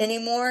it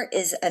anymore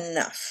is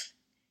enough.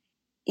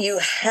 You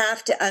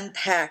have to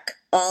unpack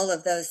all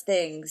of those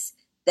things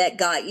that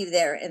got you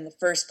there in the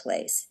first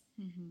place.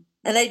 Mm-hmm.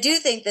 And I do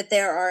think that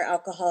there are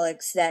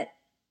alcoholics that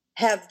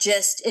have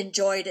just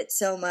enjoyed it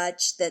so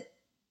much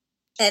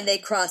and they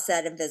cross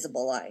that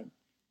invisible line.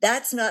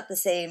 That's not the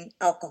same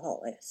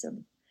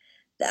alcoholism.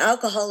 The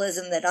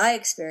alcoholism that I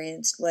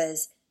experienced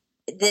was,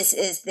 this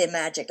is the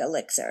magic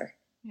elixir.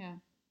 Yeah.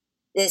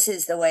 This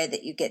is the way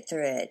that you get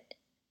through it.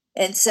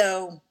 And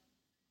so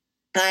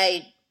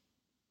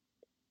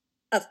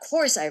of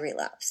course I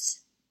relapsed.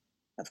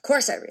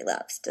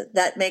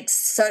 That makes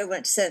so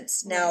much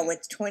sense now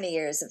with 20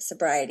 years of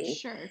sobriety.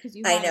 Sure, because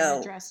you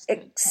haven't addressed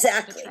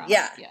exactly. The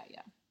yeah.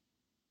 Yeah.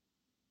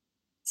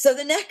 So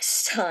the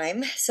next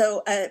time,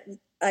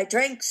 I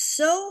drank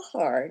so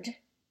hard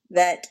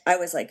that I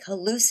was like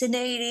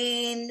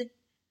hallucinating.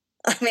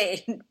 I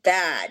mean,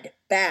 bad.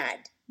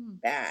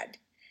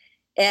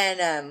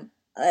 And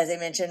as I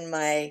mentioned,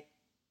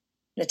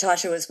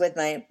 Natasha was with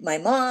my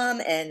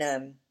mom,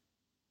 and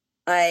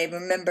I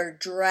remember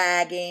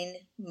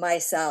dragging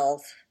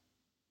myself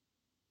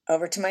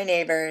over to my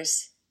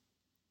neighbor's,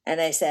 and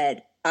I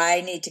said,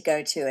 I need to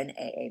go to an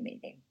AA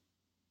meeting.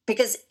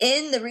 Because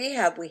in the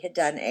rehab, we had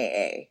done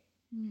AA.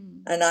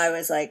 And I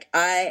was like,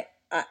 I'm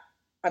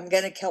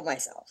going to kill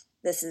myself.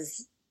 This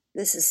is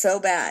so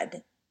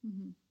bad.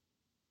 Mm-hmm.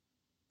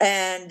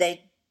 And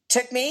they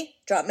took me,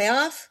 dropped me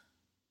off,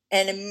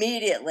 and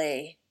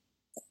immediately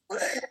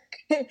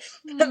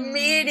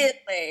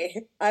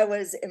I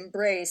was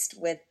embraced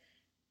with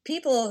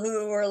people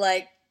who were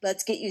like,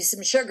 let's get you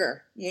some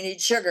sugar. You need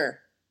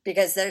sugar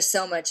because there's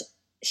so much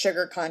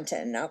sugar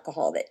content in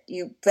alcohol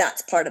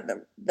that's part of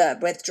the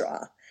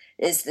withdrawal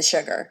is the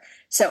sugar.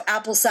 So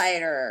apple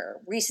cider,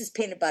 Reese's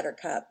peanut butter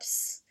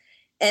cups.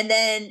 And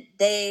then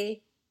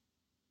they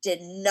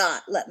did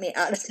not let me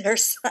out of their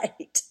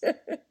sight.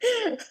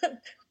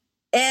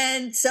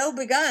 And so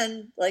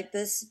begun like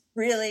this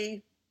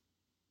really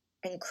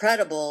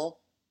incredible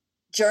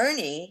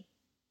journey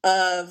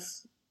of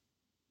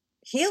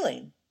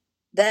healing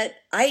that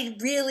I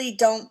really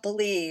don't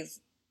believe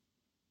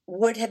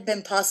would have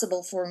been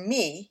possible for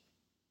me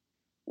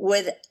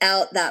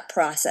without that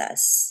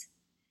process.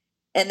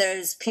 And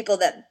there's people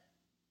that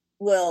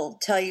will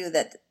tell you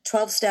that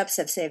 12 steps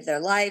have saved their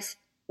life,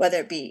 whether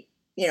it be,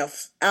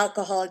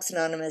 Alcoholics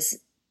Anonymous,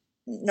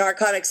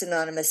 Narcotics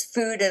Anonymous,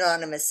 Food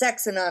Anonymous,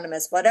 Sex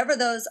Anonymous, whatever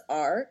those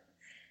are.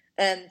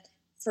 And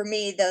for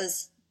me,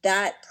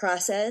 that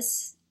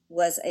process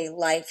was a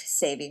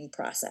life-saving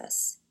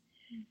process.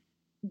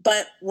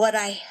 But what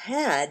I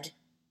had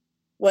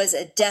was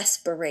a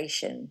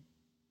desperation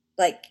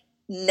like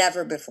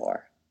never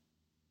before.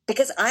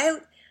 Because I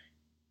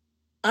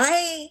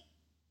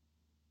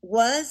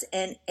was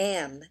and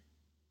am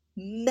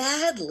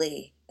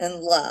madly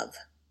in love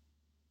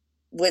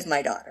with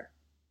my daughter.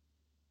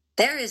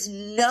 There is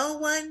no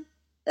one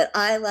that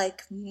I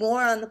like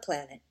more on the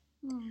planet.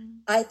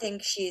 I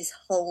think she's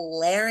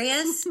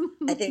hilarious.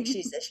 I think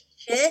she's a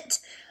shit.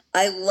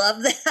 I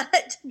love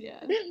that. Yeah.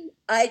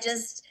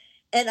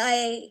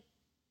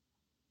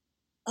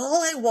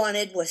 All I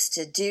wanted was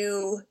to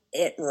do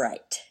it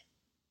right.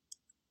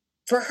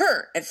 For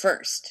her at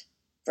first.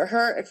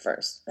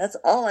 That's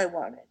all I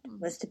wanted,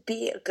 was to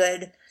be a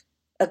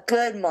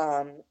good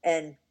mom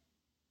and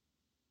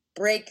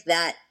break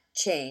that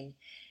chain.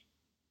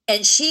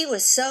 And she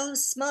was so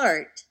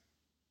smart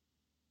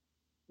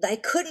that I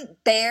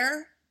couldn't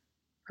bear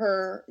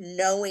her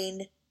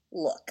knowing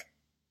look.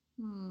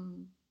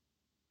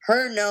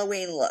 Her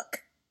knowing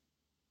look.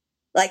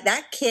 Like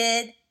that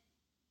kid,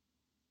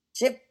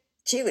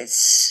 she was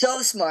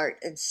so smart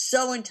and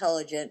so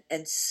intelligent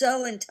and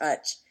so in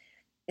touch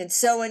and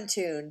so in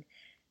tune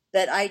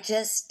that I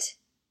just,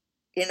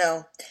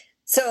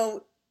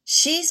 so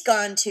she's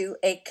gone to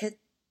a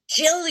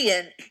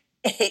cajillion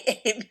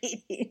AA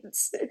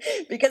meetings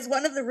because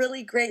one of the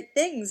really great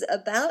things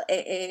about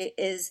AA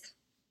is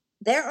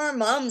there are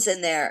moms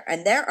in there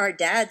and there are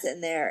dads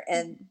in there,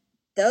 and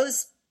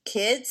those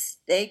kids,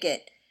 they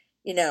get,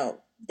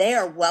 they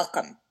are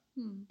welcome.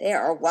 They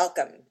are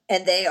welcome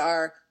and they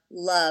are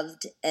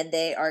loved and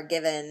they are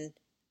given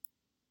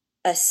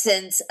a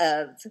sense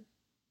of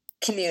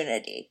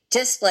community,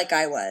 just like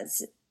I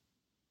was.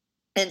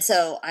 And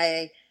so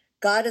I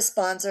got a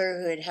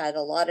sponsor who had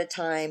a lot of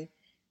time,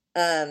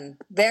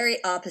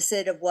 very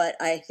opposite of what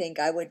I think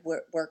I would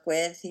work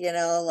with,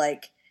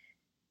 like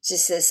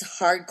just this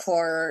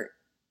hardcore,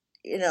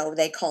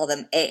 they call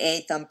them AA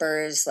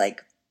thumpers,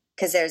 like,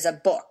 because there's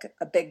a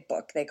big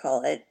book, they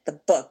call it the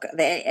book of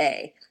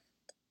AA.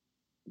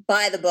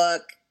 Buy the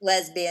book,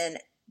 lesbian,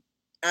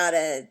 out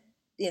of,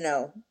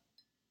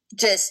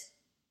 just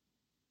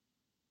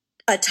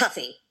a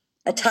toughie.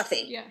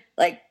 Yeah.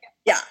 Like,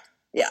 yeah.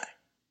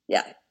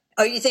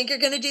 Oh, you think you're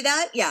going to do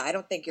that? Yeah, I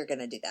don't think you're going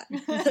to do that.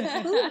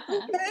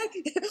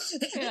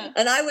 Yeah.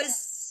 And I was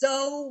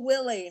so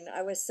willing.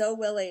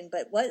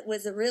 But what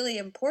was really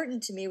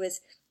important to me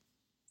was,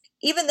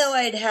 even though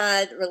I'd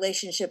had a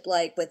relationship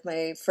like with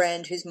my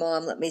friend whose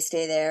mom let me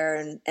stay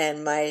there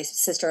and my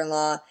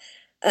sister-in-law,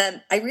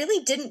 I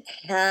really didn't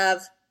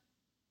have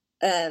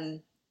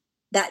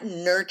that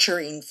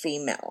nurturing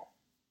female.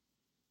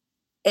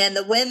 And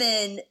the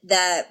women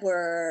that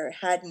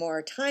had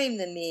more time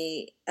than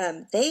me,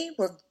 they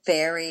were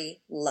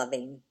very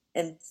loving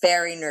and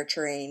very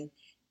nurturing.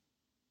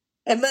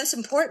 And most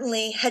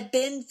importantly, had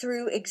been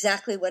through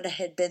exactly what I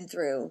had been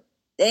through.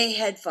 They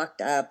had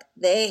fucked up.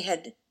 They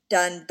had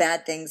done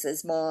bad things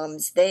as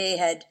moms. They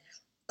had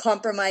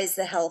compromised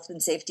the health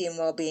and safety and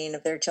well-being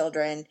of their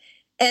children,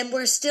 and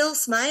were still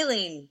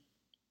smiling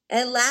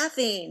and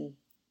laughing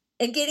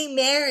and getting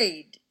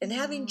married and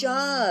having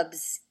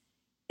jobs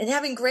and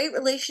having great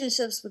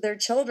relationships with their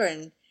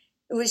children.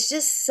 It was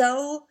just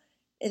so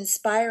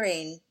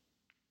inspiring.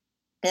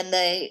 And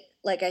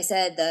like I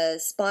said, the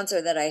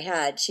sponsor that I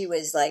had, she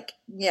was like,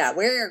 yeah,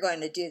 we're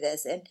going to do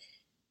this. And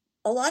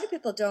a lot of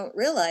people don't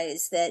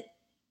realize that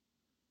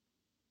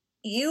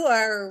you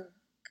are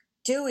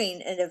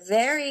doing a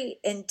very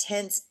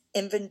intense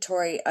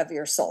inventory of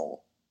your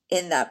soul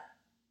in that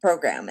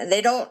program. And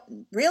they don't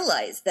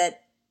realize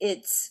that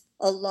it's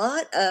a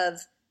lot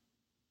of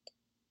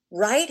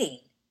writing.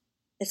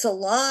 It's a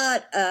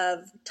lot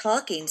of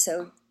talking.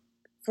 So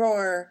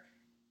for,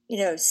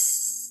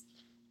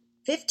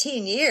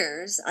 15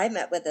 years, I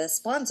met with a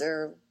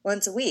sponsor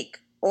once a week,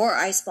 or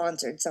I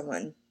sponsored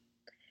someone,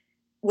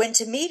 went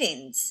to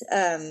meetings,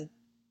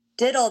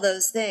 did all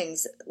those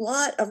things. A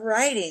lot of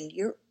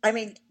writing.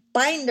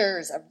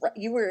 Binders.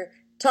 You were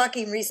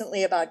talking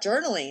recently about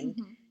journaling.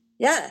 Mm-hmm.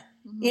 Yeah.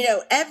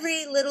 Mm-hmm.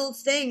 Every little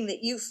thing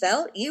that you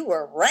felt, you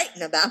were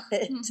writing about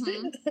it.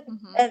 Mm-hmm.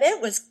 Mm-hmm. And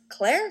it was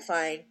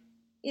clarifying.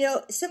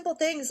 Simple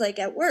things like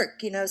at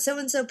work,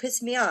 so-and-so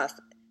pissed me off.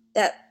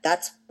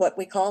 That's what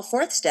we call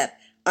fourth step.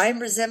 I'm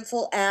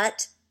resentful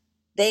at,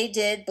 they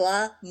did,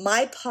 blah.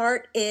 My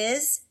part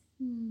is,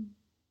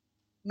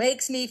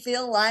 makes me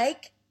feel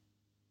like,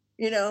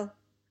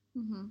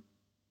 mm-hmm.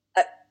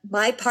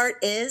 My part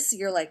is,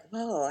 you're like,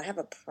 whoa, I have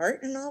a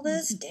part in all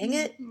this? Dang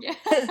it.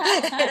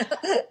 Yeah.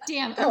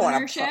 Damn,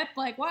 ownership.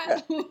 Like,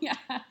 what?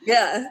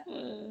 Yeah.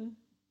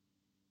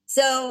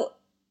 So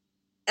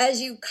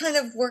as you kind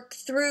of work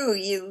through,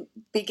 you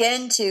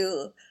begin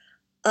to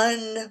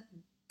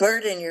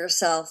unburden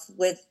yourself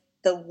with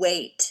the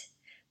weight.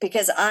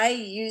 Because I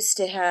used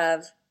to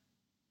have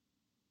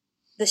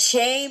the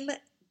shame,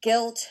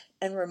 guilt,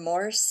 and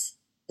remorse.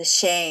 The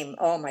shame.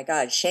 Oh my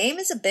God. Shame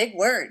is a big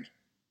word.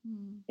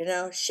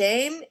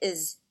 Shame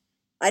is,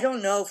 I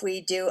don't know if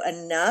we do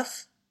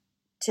enough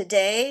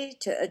today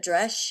to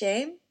address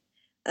shame.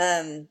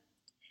 It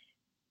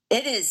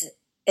is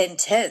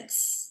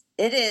intense.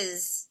 It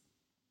is.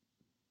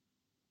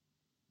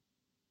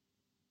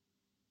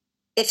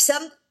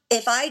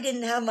 If I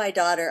didn't have my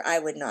daughter, I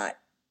would not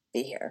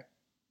be here.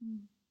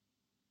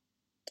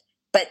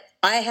 But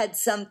I had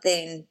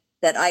something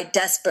that I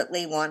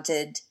desperately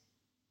wanted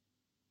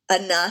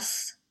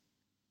enough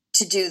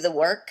to do the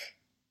work,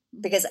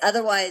 because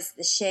otherwise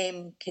the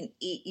shame can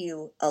eat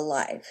you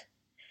alive.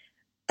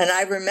 And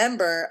I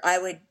remember I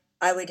would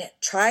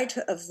try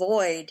to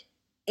avoid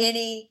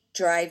any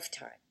drive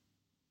time,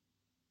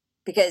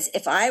 because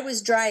if I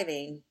was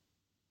driving,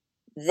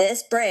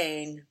 this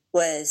brain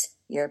was,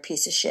 you're a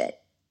piece of shit.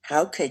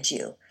 How could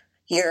you?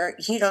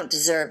 You don't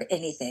deserve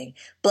anything.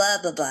 Blah,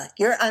 blah, blah.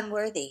 You're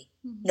unworthy.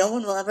 No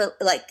one will ever,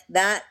 like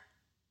that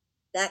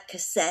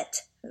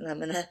cassette, and I'm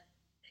going to,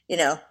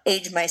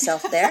 age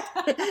myself there,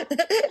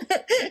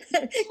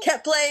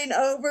 kept playing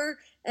over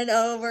and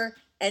over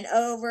and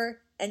over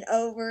and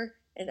over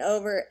and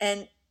over.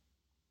 And,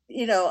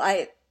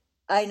 I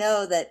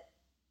know that,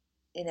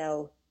 I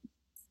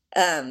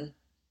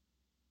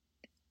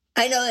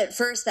know at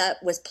first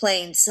that was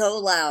playing so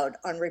loud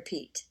on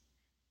repeat.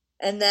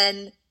 And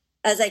then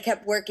as I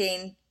kept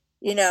working,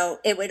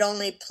 it would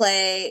only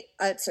play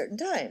at certain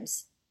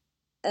times.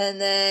 And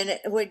then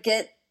it would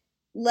get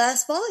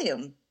less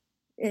volume,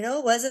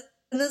 it wasn't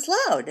as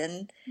loud.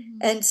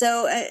 And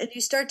so you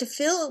start to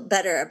feel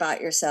better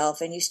about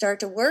yourself, and you start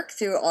to work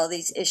through all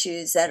these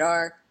issues that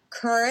are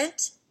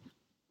current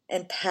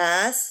and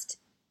past.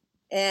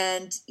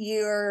 And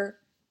you're,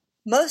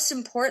 most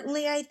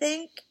importantly, I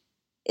think,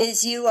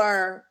 is you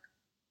are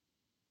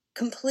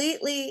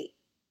completely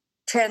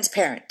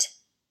transparent.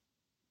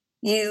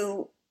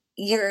 You're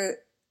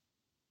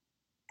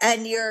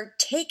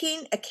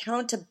taking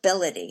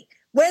accountability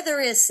where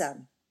there is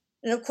some.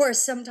 And of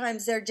course,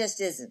 sometimes there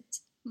just isn't.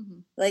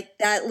 Like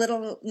that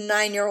little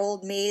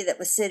 9-year-old me that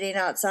was sitting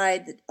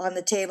outside on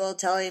the table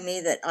telling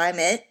me that I'm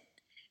it.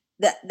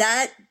 That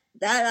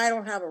I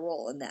don't have a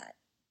role in that.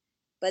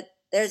 But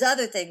there's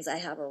other things I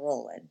have a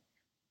role in.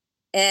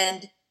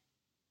 And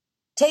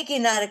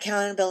taking that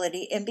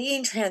accountability and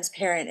being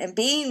transparent and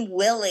being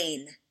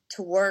willing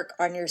to work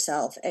on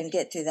yourself and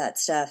get through that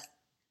stuff.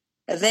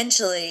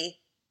 Eventually,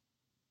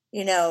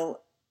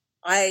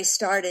 I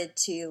started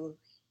to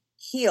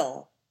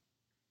heal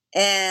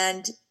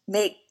and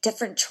make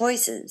different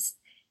choices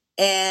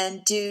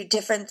and do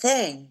different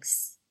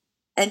things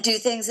and do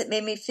things that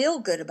made me feel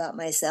good about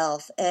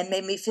myself and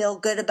made me feel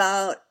good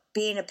about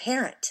being a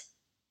parent.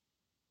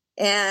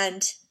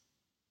 And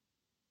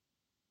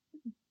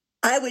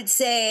I would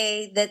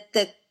say that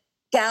the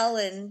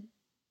gallon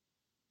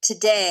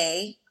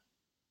today,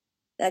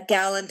 that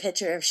gallon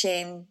pitcher of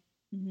shame,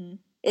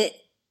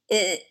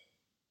 it's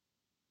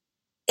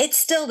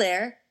still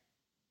there.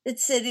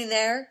 It's sitting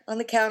there on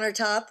the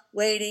countertop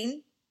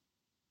waiting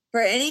for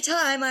any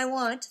time I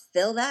want to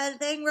fill that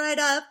thing right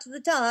up to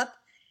the top.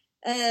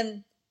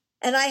 And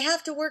I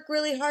have to work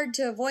really hard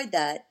to avoid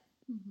that.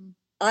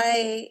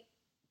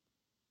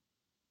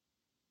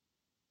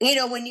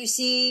 When you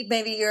see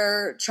maybe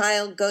your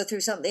child go through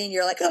something,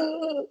 you're like,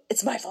 oh,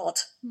 it's my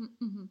fault.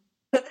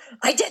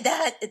 I did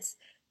that. It's,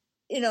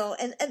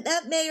 and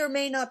that may or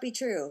may not be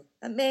true.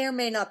 That may or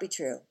may not be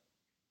true.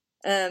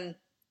 I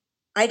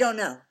don't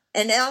know.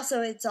 And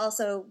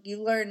also,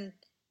 you learn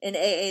in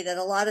AA that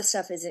a lot of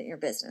stuff isn't your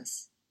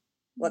business.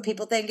 What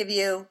people think of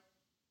you,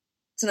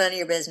 it's none of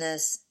your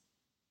business.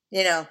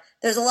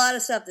 There's a lot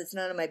of stuff that's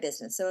none of my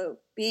business. So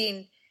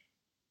being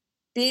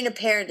a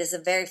parent is a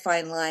very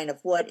fine line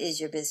of what is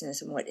your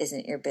business and what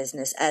isn't your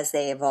business as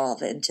they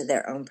evolve into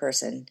their own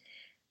person.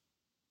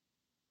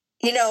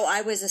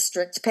 I was a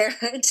strict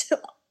parent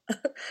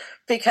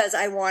because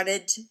I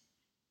wanted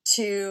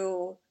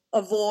to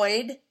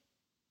avoid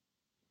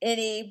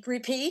any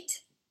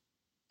repeat.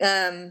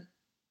 And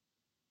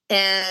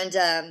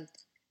I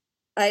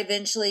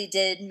eventually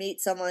did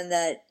meet someone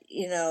that,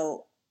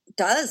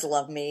 does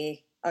love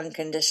me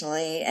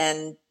unconditionally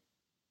and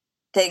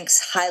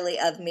thinks highly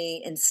of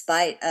me in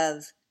spite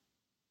of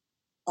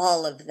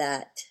all of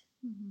that.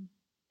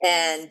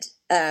 And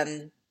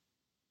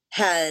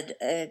had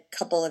a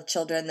couple of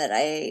children that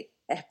I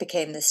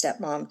became the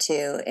stepmom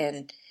to,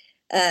 and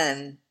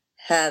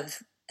have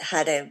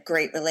had a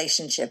great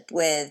relationship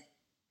with.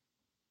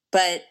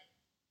 But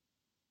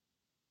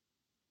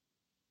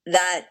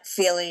that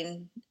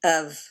feeling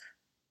of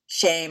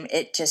shame,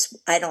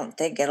 I don't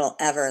think it'll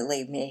ever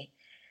leave me.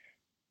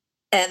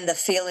 And the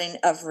feeling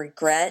of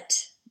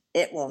regret,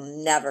 it will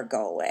never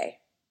go away.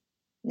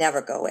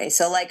 Never go away.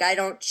 So I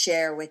don't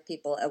share with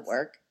people at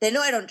work. They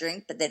know I don't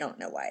drink, but they don't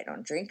know why I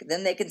don't drink.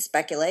 Then they can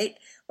speculate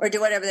or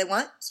do whatever they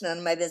want. It's none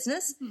of my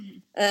business.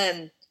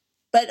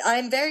 But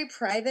I'm very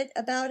private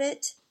about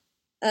it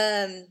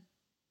in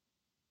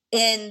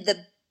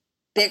the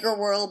bigger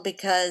world,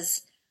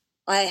 because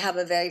I have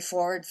a very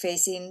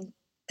forward-facing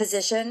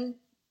position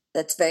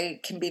that's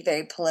can be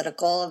very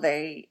political,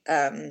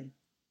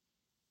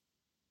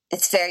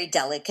 it's very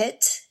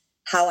delicate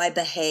how I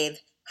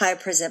behave, how I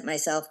present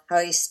myself, how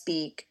I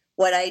speak,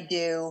 what I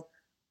do,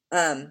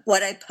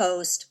 what I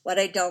post, what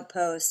I don't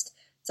post.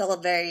 It's all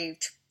very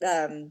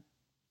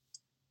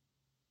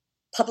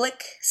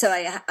public. So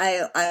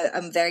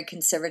I'm very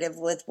conservative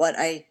with what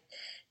I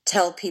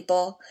tell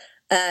people.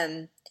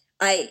 I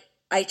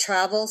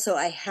travel, so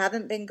I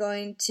haven't been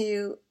going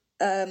to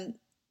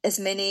as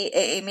many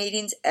AA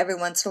meetings. Every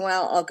once in a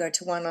while, I'll go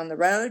to one on the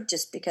road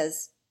just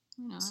because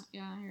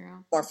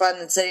you're more fun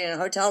than sitting in a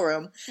hotel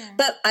room. Sure.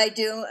 But I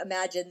do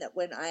imagine that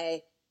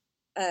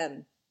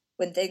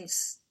when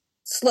things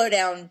slow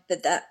down,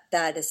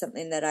 that is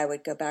something that I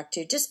would go back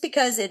to, just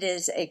because it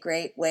is a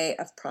great way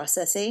of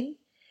processing.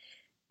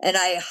 And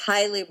I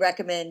highly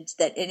recommend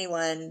that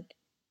anyone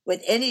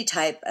with any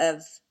type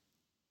of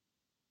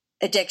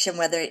addiction,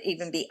 whether it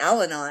even be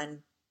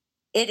Al-Anon,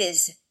 it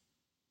is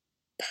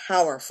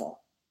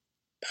powerful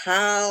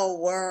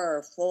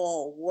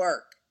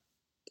work.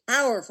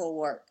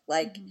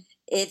 Like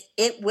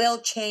it will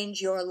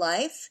change your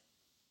life.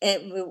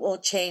 It will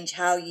change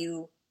how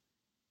you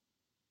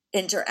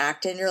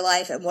interact in your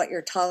life and what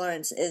your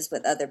tolerance is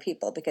with other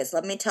people. Because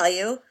let me tell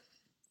you,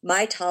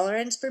 my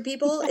tolerance for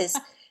people is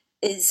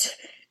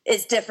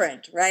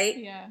different, right?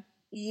 Yeah.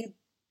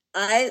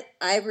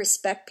 I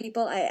respect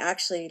people. I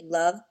actually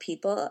love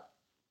people.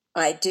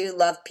 I do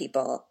love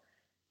people,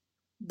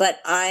 but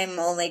I'm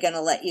only going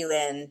to let you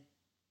in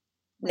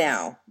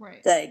now.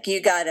 Right. Like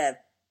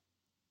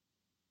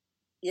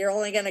you're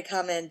only going to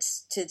come in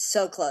to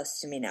so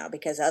close to me now,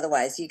 because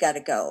otherwise you got to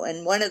go.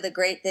 And one of the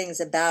great things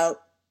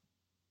about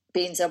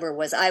being sober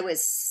was I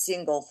was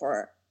single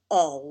for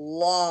a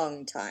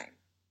long time,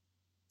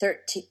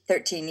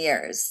 13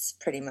 years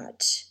pretty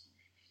much.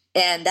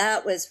 And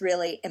that was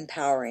really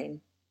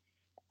empowering.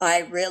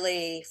 I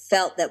really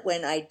felt that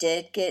when I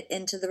did get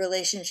into the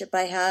relationship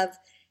I have,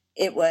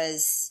 it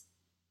was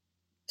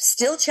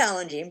still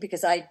challenging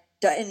because I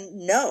didn't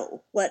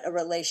know what a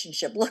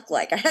relationship looked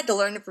like. I had to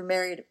learn it from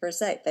Married at First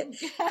Sight, but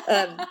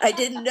I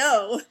didn't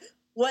know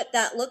what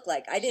that looked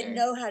like. I didn't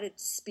know how to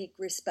speak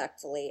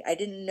respectfully. I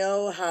didn't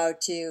know how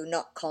to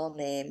not call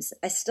names.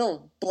 I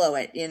still blow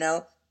it, you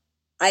know.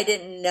 I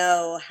didn't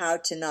know how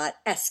to not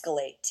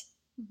escalate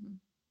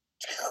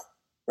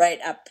right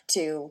up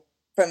to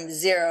from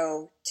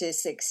 0 to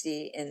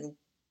 60 in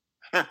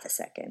half a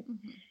second.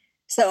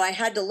 So I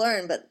had to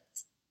learn, but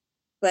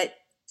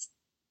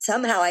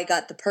somehow I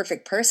got the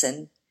perfect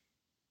person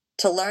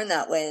to learn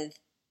that with,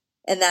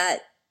 and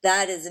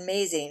that is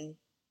amazing.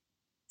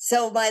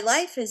 So my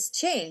life has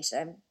changed.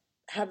 I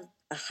have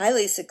a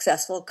highly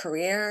successful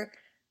career.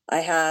 I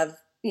have,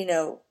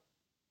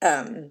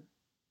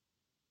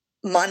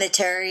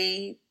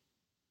 monetary,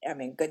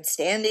 I'm in good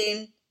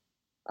standing.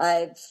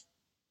 I've,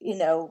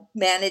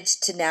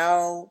 managed to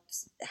now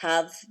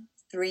have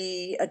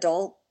 3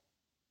 adult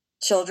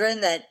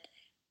children that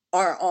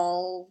are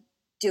all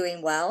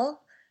doing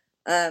well.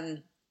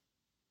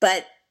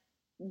 But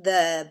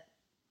the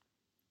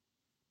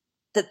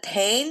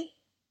pain,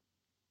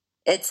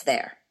 it's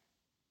there.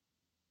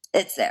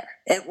 It's there.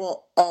 It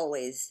will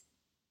always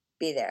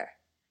be there.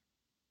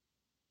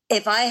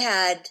 If I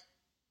had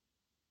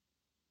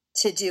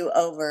to do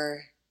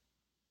over,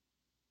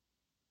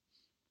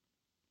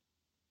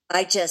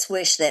 I just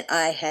wish that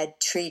I had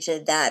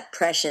treated that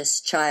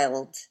precious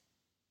child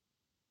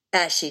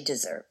as she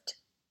deserved.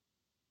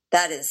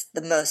 That is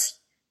the most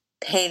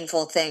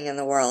painful thing in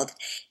the world.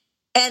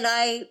 And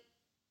I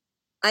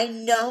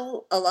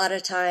know a lot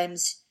of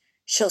times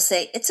she'll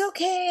say, it's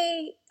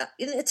okay,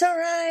 it's all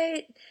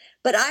right.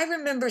 But I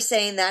remember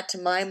saying that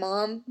to my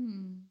mom.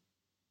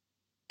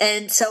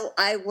 And so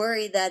I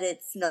worry that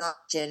it's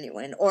not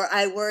genuine, or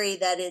I worry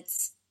that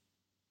it's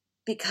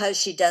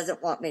because she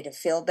doesn't want me to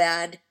feel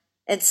bad.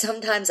 And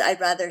sometimes I'd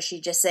rather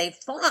she just say,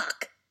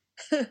 fuck.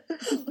 What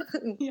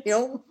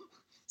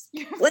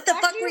the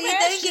fuck were you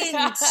thinking,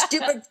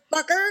 stupid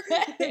fucker?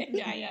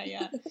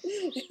 Yeah.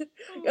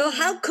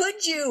 How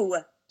could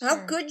you? How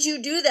could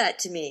you do that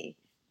to me?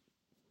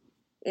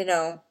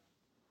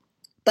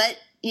 But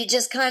you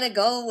just kind of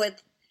go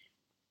with,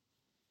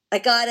 I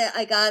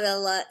gotta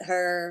let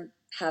her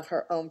have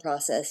her own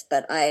process.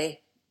 But I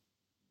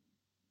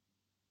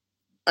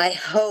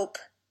hope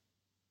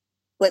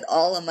with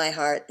all of my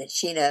heart that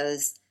she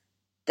knows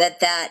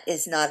that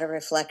is not a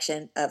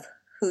reflection of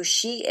who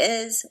she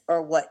is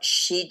or what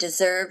she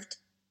deserved,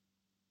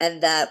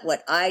 and that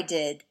what I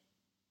did,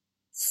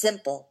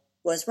 simple,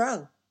 was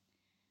wrong.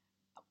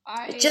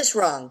 It's just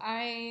wrong.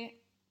 I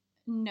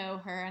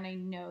know her, and I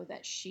know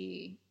that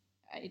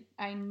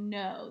I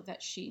know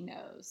that she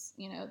knows,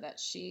 that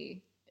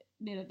she,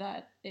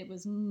 that it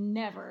was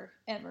never,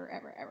 ever,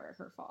 ever, ever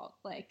her fault.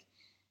 Like,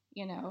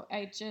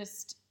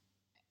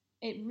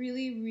 it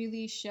really,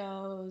 really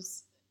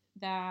shows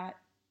that,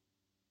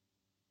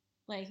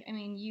 like, I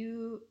mean,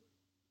 you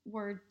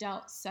were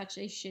dealt such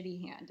a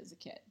shitty hand as a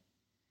kid,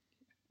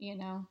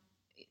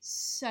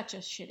 such a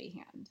shitty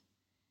hand.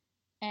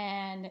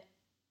 And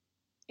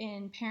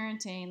in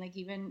parenting, like,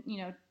 even,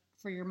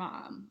 for your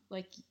mom,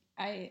 like,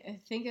 I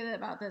think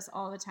about this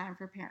all the time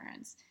for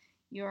parents.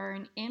 You're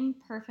an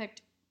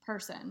imperfect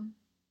person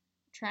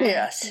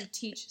trying to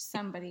teach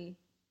somebody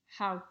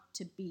how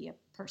to be a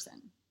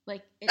person.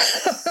 Like,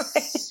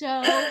 it's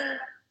so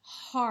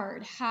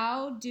hard.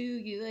 How do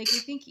you, like, you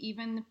think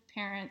even the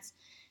parents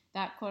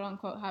that quote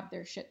unquote have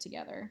their shit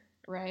together,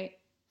 right,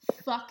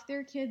 fuck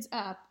their kids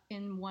up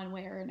in one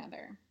way or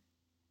another.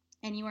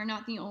 And you are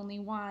not the only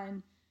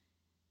one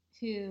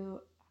who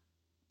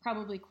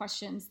probably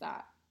questions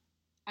that.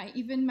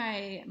 Even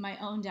my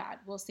own dad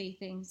will say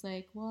things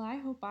like, well, I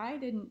hope I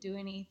didn't do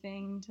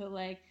anything to,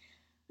 like,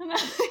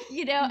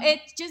 you know,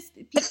 it's just,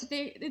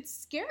 it's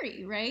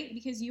scary, right?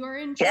 Because you are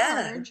in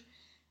charge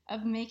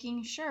of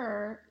making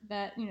sure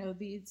that, you know,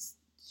 these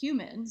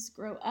humans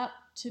grow up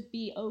to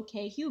be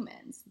okay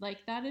humans. Like,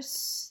 that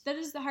is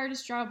the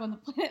hardest job on the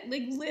planet.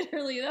 Like,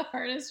 literally the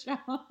hardest job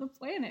on the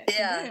planet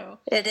to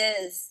do. It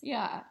is.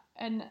 Yeah.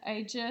 And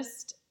I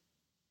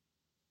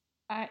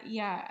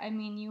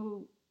mean,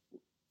 you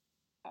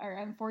are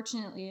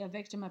unfortunately a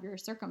victim of your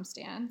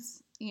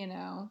circumstance, you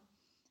know,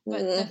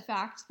 but the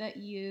fact that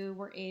you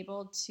were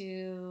able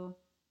to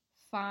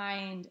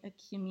find a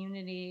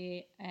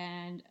community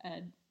and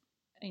a,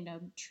 you know,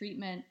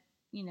 treatment,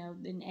 you know,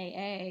 in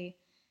AA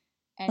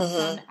and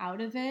come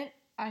out of it,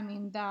 I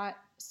mean, that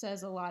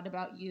says a lot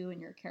about you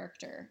and your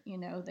character, you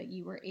know, that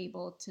you were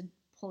able to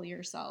pull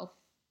yourself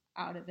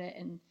out of it,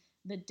 and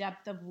the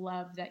depth of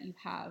love that you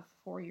have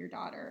for your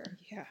daughter,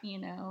 you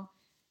know,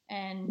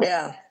 and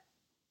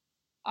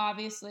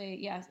obviously,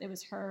 yes, it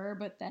was her,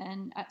 but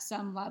then at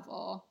some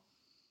level,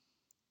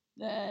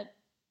 the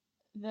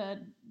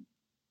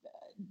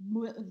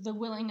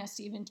willingness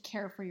to even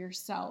care for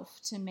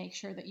yourself, to make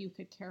sure that you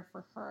could care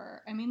for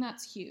her. I mean,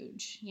 that's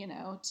huge, you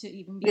know, to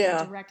even be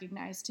able to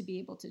recognize, to be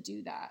able to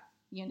do that,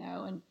 you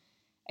know. And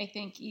I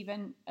think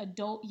even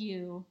adult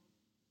you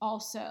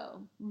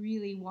also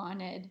really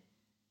wanted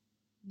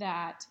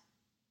that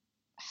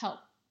help,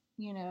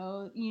 you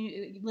know.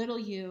 Little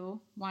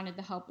you wanted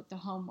the help with the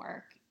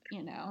homework,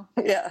 you know.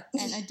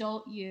 And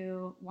adult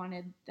you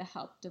wanted the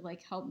help to,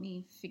 like, help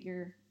me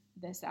figure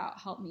this out,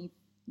 help me,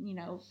 you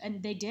know.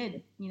 And they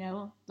did, you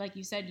know, like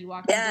you said, you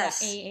walked into that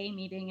AA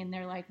meeting and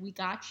they're like, we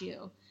got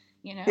you,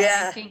 you know.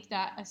 I think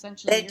that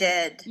essentially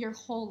your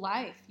whole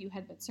life you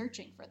had been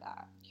searching for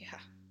that.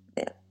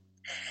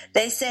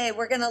 They say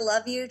we're gonna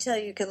love you till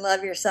you can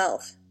love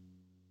yourself.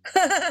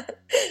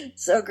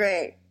 So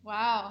great.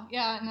 Wow.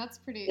 Yeah. And that's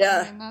pretty,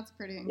 I mean, that's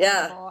pretty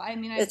incredible. I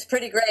mean, it's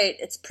pretty great.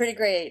 It's pretty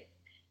great.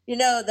 You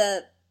know,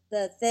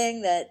 the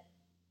thing that,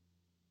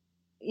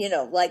 you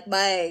know, like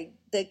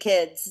the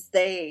kids,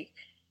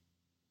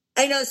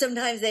 I know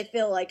sometimes they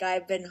feel like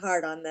I've been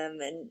hard on them,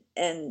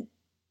 and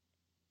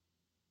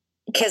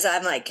because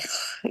I'm like,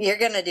 you're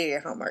going to do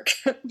your homework.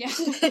 Yeah.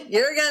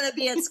 You're going to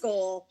be at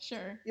school.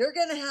 Sure. You're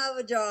going to have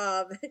a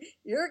job.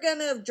 You're going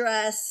to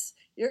dress.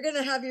 You're going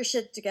to have your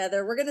shit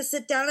together. We're going to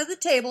sit down at the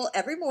table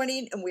every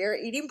morning and we're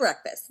eating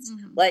breakfast.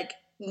 Like,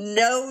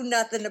 no,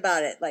 nothing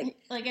about it. Like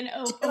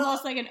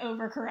almost like an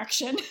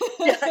overcorrection.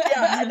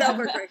 an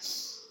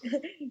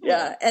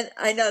overcorrection. And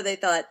I know they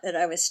thought that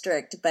I was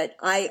strict, but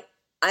I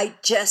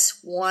just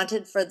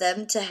wanted for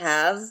them to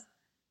have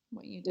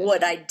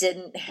what I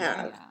didn't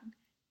have.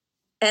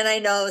 And I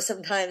know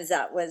sometimes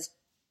that was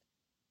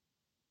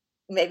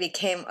maybe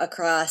came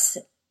across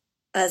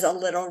as a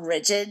little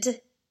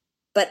rigid,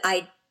 but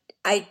I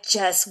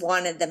just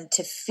wanted them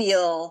to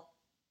feel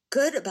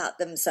good about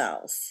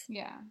themselves.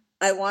 Yeah.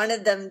 I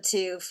wanted them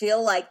to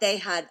feel like they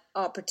had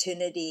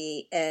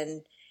opportunity,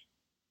 and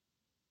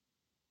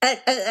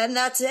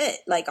that's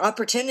it. Like,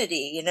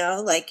 opportunity, you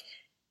know, like,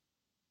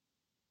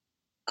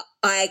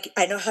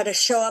 I know how to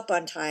show up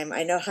on time.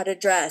 I know how to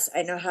dress.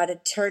 I know how to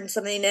turn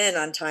something in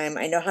on time.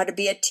 I know how to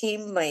be a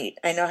teammate.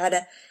 I know how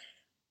to,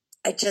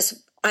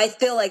 I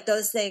feel like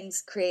those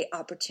things create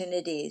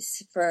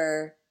opportunities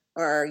for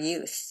our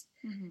youth.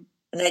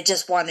 And I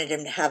just wanted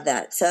him to have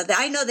that. So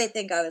I know they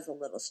think I was a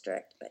little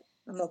strict, but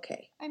I'm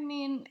okay. I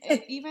mean,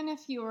 even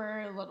if you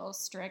were a little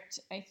strict,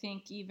 I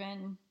think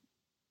even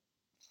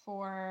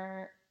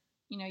for,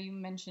 you know, you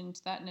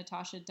mentioned that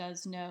Natasha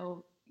does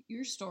know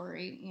your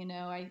story, you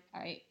know,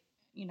 I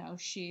you know,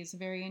 she's a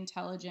very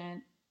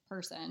intelligent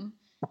person.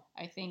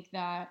 I think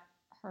that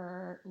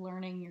her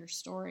learning your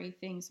story,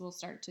 things will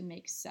start to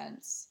make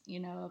sense, you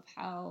know, of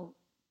how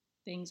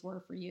things were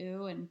for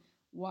you and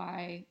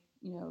why,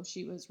 you know,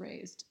 she was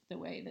raised the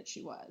way that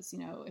she was. You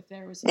know, if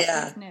there was a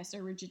stiffness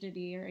or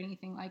rigidity or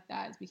anything like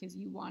that, it's because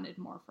you wanted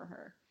more for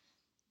her,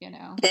 you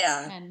know?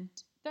 And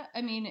that,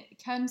 I mean,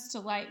 it comes to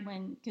light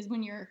because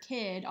when you're a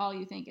kid, all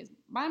you think is,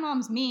 my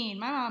mom's mean,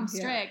 my mom's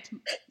strict,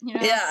 you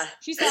know?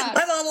 She sucks.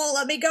 My mom won't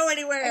let me go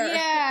anywhere.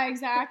 Yeah,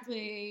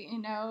 exactly.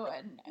 You know,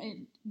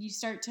 and you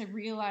start to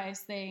realize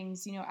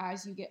things, you know,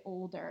 as you get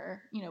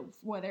older, you know,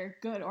 whether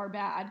good or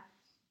bad,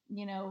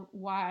 you know,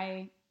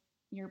 why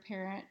your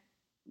parent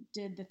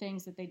did the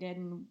things that they did,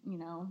 and, you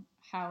know,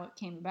 how it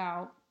came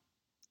about,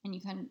 and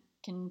you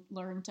can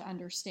learn to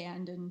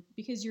understand, and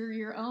because you're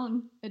your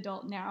own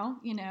adult now,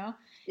 you know,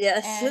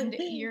 and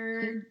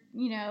you're,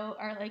 you know,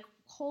 are like,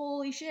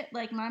 holy shit,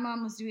 like, my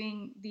mom was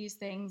doing these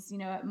things, you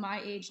know, at my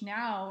age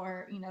now,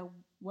 or, you know,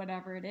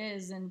 whatever it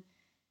is, and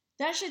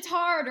that shit's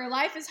hard, or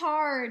life is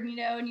hard, you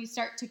know, and you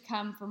start to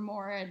come from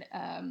more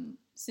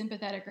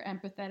sympathetic or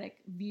empathetic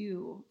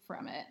view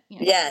from it, you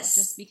know, yes,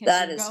 just because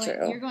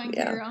you're going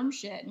through your own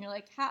shit, and you're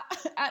like, how,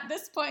 at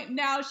this point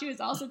now, she was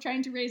also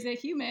trying to raise a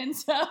human,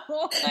 so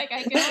like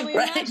I can only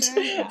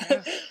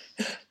imagine.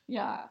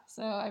 Yeah.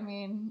 So I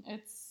mean,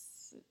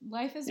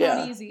 life is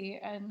not easy,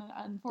 and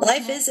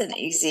life isn't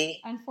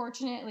easy.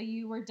 Unfortunately,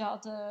 you were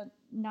dealt a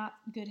not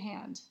good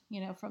hand, you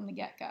know, from the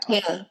get-go.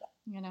 Yeah.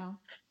 You know.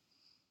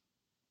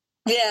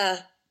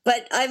 Yeah,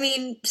 but I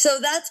mean, so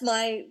that's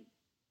my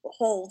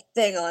whole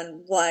thing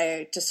on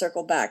why, to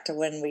circle back to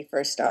when we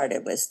first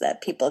started, was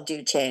that people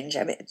do change.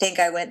 I mean, I think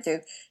I went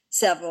through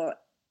several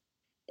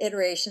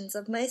iterations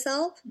of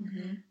myself.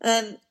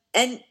 Mm-hmm.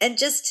 And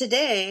just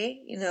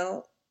today, you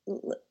know,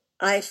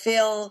 I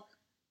feel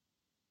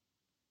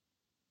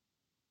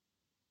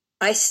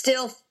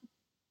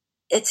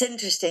it's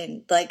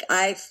interesting. Like,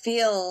 I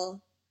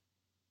feel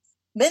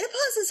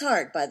menopause is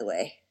hard, by the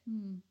way.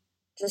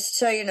 Just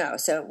so you know.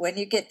 So when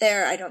you get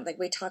there, I don't think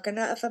we talk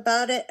enough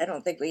about it. I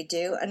don't think we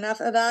do enough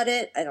about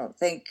it. I don't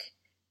think,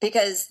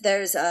 because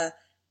there's a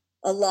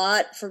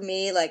lot for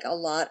me, like a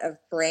lot of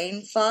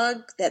brain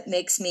fog that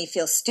makes me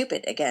feel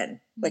stupid again,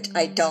 which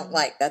I don't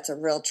like. That's a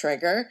real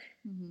trigger.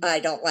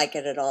 I don't like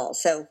it at all.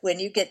 So when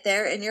you get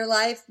there in your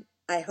life,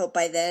 I hope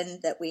by then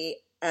that we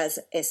as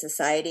a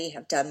society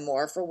have done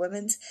more for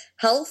women's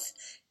health,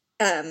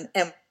 and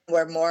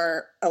we're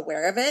more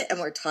aware of it, and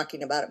we're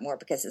talking about it more,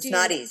 because it's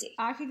not easy.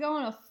 I could go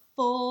on a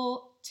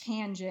full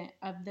tangent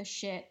of the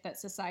shit that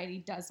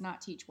society does not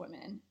teach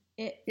women.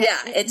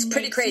 It's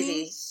pretty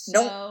crazy.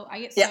 I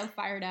get so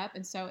fired up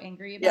and so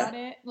angry about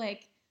it.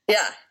 Like,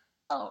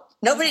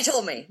 nobody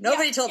told me.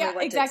 Nobody told me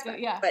what to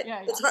expect. But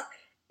it's hard.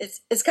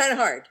 It's kind of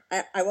hard.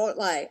 I won't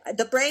lie.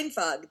 The brain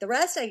fog. The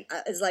rest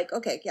is like,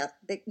 okay,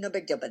 no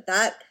big deal. But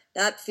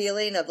that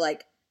feeling of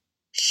like,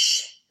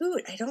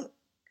 shoot,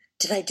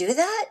 did I do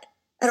that?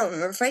 I don't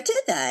remember if I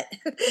did that.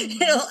 You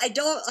know, I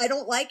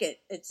don't like it.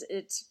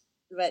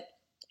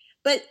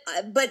 But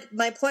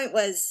my point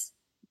was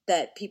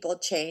that people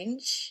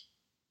change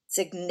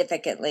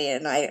significantly.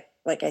 And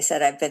like I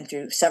said, I've been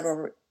through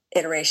several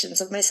iterations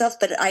of myself,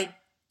 but I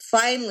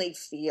finally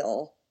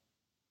feel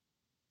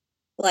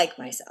like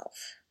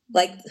myself,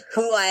 like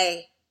who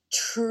I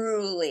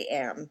truly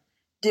am,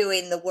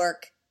 doing the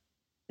work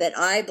that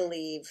I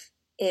believe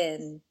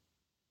in.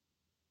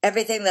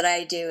 Everything that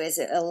I do is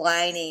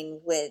aligning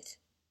with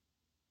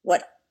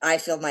what I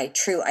feel my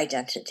true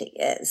identity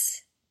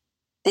is.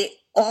 The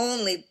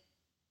only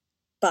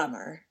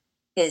bummer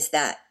is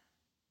that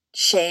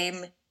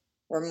shame,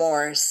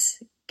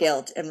 remorse,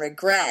 guilt, and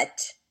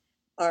regret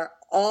are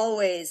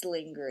always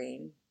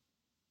lingering,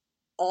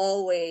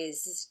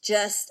 always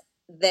just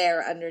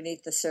there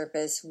underneath the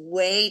surface,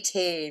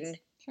 waiting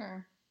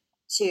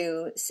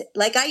to,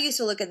 like, I used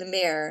to look in the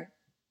mirror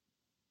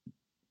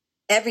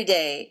every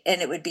day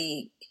and it would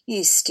be,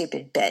 you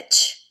stupid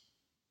bitch.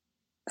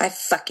 I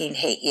fucking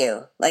hate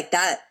you. Like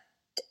that,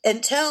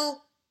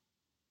 until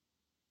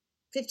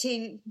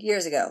 15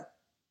 years ago.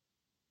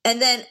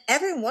 And then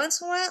every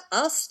once in a while,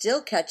 I'll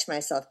still catch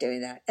myself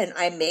doing that. And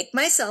I make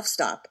myself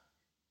stop,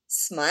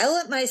 smile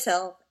at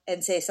myself,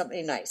 and say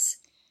something nice.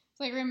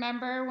 Like,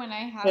 remember when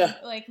I had,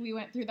 like, we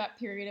went through that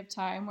period of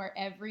time where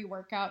every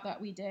workout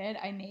that we did,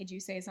 I made you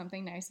say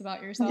something nice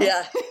about yourself?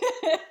 Yeah.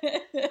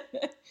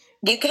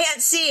 You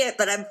can't see it,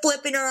 but I'm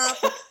flipping her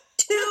off with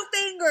 2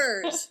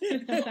 fingers.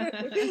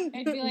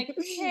 I'd be like,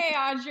 hey,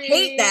 Audrey.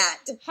 Hate that.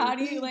 How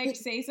do you, like,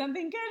 say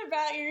something good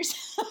about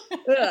yourself?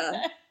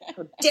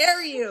 How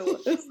dare you?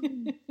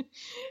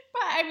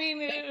 But, I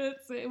mean,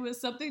 it was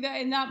something that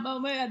in that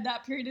moment, at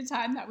that period of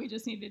time, that we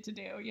just needed to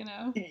do, you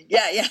know?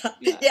 Yeah.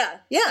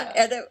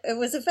 And it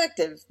was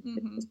effective.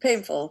 It was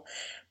painful.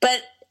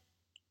 But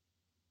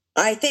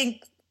I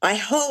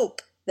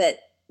hope that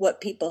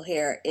what people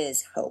hear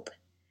is hope.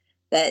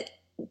 That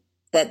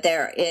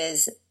there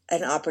is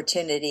an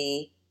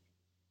opportunity,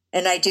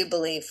 and I do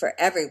believe for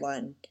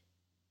everyone,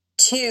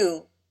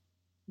 to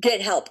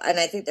get help. And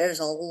I think there's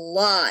a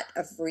lot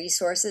of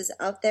resources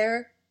out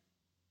there.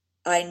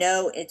 I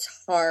know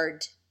it's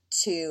hard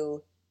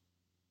to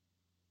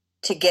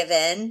give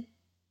in,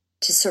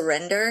 to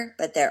surrender,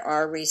 but there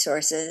are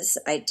resources.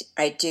 I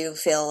do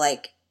feel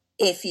like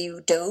if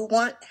you do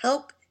want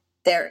help,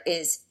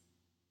 there's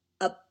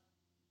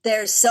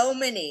so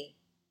many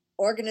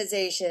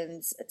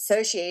organizations,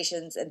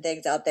 associations, and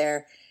things out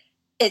there.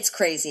 It's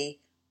crazy.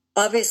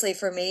 Obviously,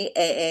 for me,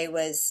 AA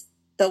was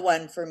the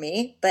one for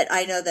me, but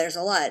I know there's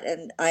a lot.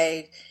 And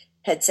I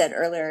had said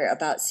earlier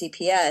about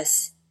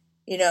CPS,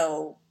 you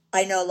know,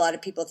 I know a lot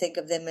of people think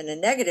of them in a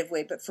negative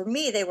way, but for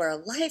me, they were a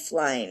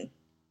lifeline,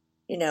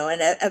 you know.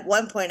 And at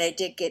one point, I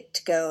did get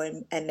to go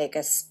and make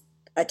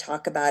a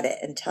talk about it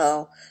and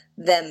tell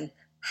them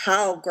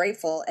how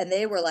grateful. And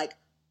they were like,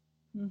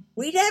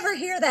 we never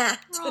hear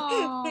that.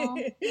 Oh,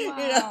 wow. You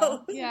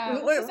know? Yeah,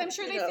 because I'm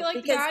sure they feel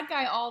like the bad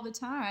guy all the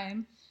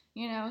time,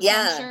 you know. So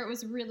I'm sure it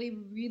was really,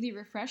 really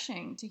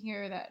refreshing to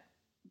hear that,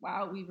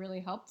 wow, we really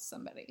helped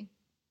somebody.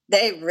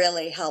 They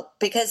really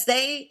helped, because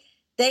they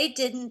they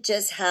didn't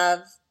just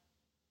have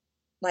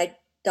my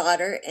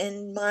daughter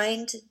in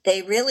mind.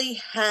 They really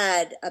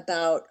had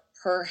about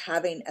her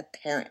having a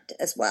parent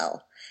as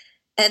well.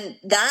 And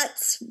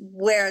that's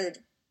where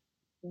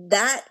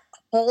that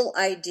whole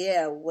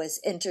idea was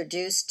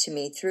introduced to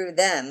me through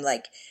them.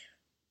 Like,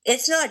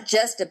 it's not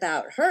just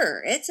about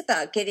her. It's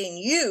about getting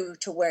you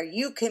to where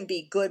you can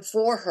be good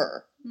for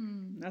her.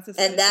 That's a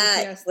and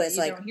that CPS was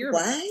that you like, don't hear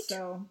what? about,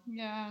 so.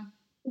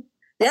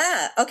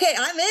 Yeah. Okay,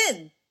 I'm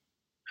in.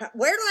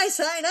 Where do I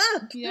sign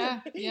up?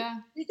 Yeah.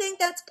 You think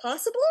that's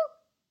possible?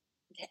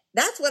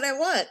 That's what I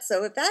want.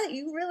 So if that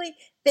you really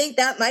think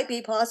that might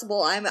be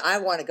possible, I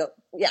want to go.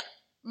 Yeah.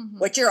 Mm-hmm.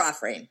 What you're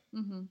offering.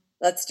 Mm-hmm.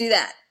 Let's do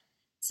that.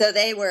 So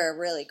they were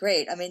really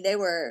great. I mean, it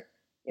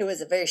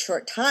was a very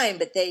short time,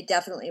 but they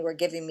definitely were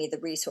giving me the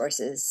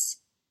resources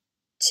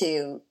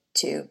to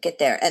get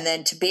there. And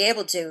then to be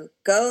able to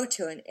go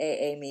to an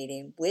AA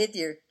meeting with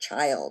your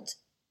child.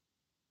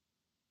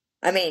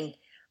 I mean,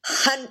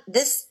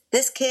 this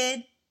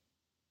kid,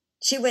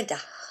 she went to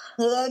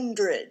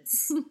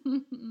hundreds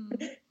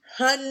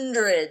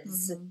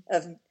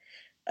Mm-hmm.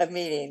 of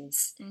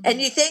meetings. Mm-hmm.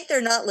 And you think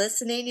they're not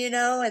listening,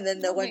 and then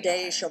the one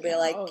day she'll be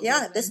like,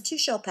 yeah, this too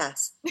shall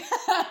pass.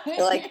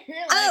 You're like,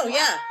 oh, what?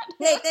 yeah.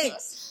 Hey,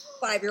 thanks,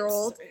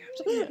 5-year-old.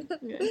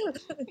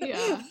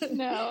 Yeah.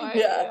 No,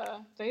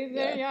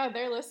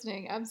 they're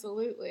listening.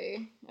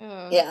 Absolutely.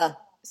 Yeah.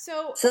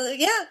 So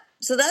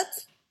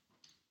that's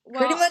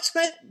pretty much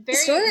my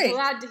story. Very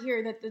glad to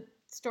hear that the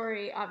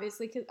story,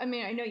 obviously, because I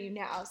mean, I know you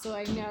now, so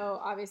I know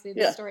obviously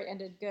the story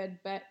ended good,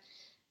 but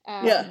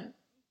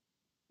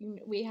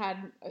we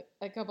had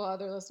a couple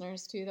other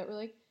listeners too that were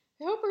like,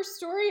 I hope her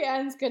story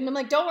ends good. And I'm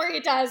like, don't worry,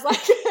 it does. Like,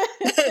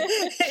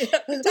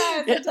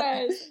 it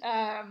does.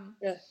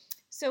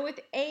 So with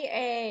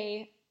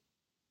AA,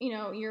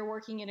 you're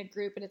working in a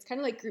group and it's kind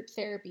of like group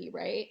therapy,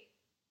 right?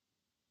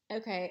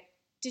 Okay.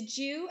 Did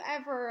you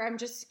ever, I'm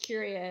just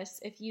curious,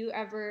 if you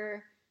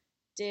ever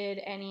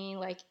did any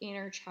like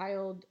inner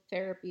child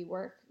therapy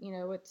work,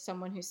 with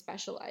someone who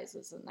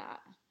specializes in that?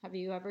 Have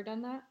you ever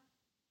done that?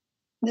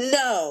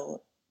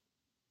 No.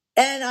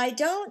 And I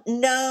don't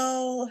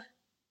know.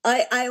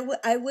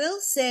 I will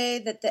say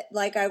that,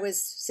 like I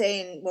was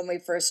saying when we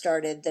first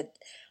started, that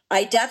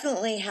I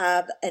definitely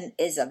have an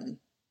ism.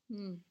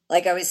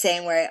 Like I was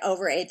saying, where I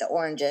overate the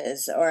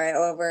oranges,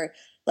 or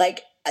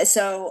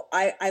so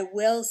I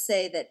will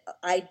say that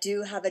I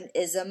do have an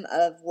ism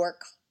of workism.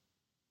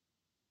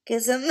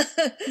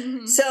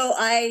 Mm-hmm. So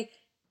I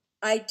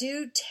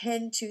do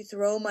tend to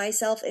throw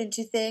myself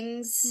into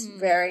things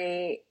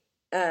very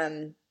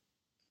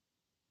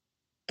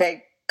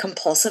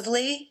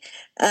compulsively.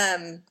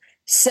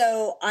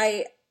 So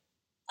I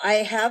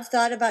have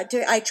thought about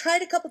doing. I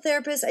tried a couple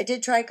therapists. I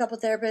did try a couple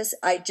therapists.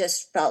 I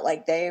just felt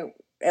like it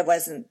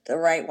wasn't the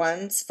right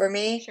ones for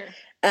me. Sure.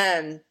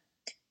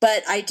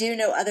 But I do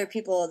know other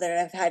people that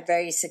have had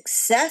very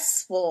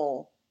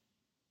successful,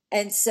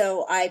 and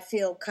so I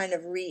feel kind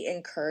of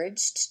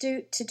re-encouraged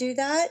to do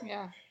that.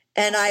 Yeah.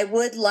 And I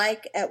would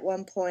like at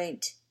one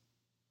point,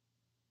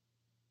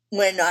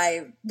 when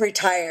I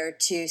retire,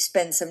 to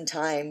spend some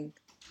time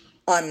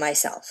on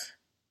myself.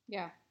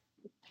 Yeah.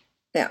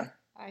 Yeah.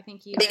 I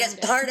think you because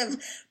part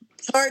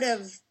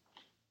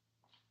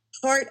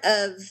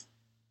of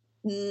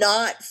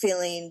not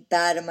feeling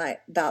bad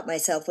about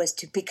myself was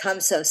to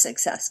become so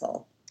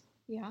successful.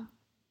 Yeah.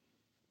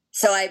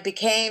 So I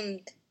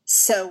became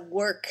so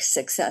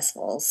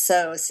successful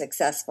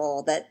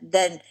that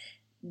then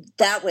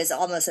that was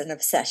almost an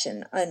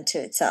obsession unto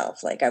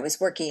itself. Like I was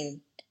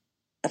working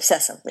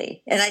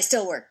obsessively, and I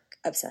still work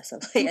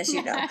obsessively, as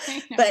you know.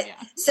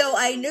 So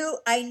I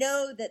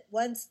know that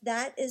once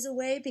that is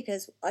away,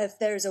 because if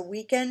there's a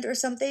weekend or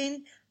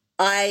something,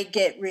 I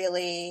get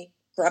really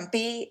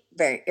grumpy,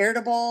 very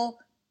irritable.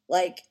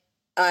 Like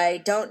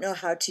I don't know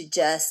how to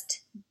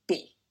just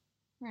be.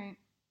 Right.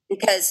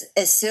 Because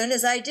as soon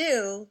as I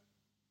do,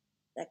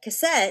 that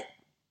cassette,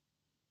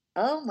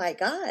 oh my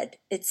God,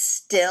 it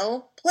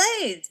still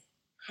plays.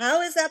 How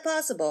is that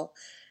possible?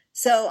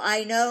 So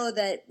I know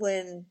that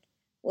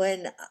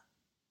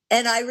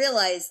and I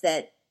realize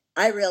that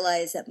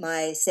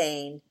my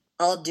saying,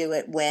 I'll do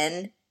it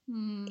when,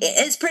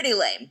 is pretty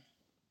lame.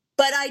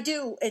 But I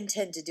do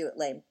intend to do it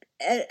lame.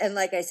 And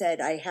like I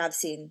said, I have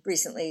seen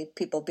recently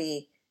people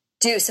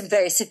do some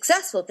very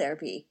successful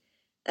therapy.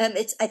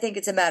 I think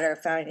it's a matter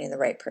of finding the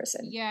right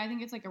person. Yeah, I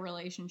think it's like a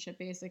relationship,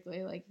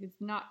 basically. Like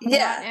it's not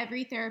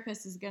every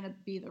therapist is going to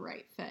be the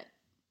right fit.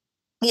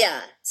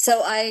 Yeah.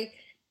 So I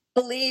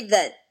believe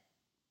that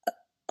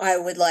I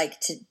would like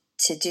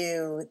to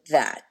do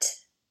that.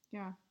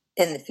 Yeah.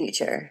 In the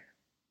future.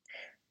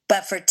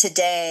 But for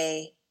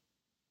today,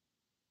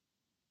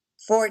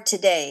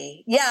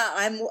 yeah,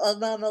 I'm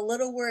a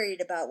little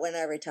worried about when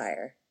I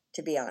retire,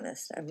 to be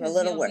honest. I'm a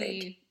little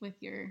worried. Be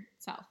with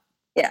yourself.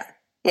 Yeah.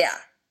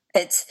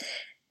 It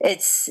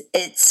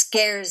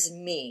scares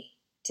me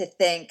to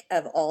think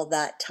of all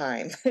that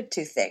time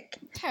to think.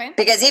 Okay.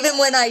 Because even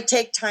when I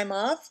take time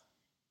off,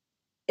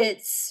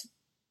 it's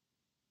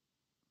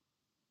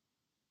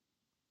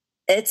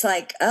it's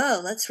like,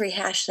 oh, let's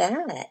rehash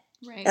that.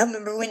 Right. I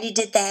remember when you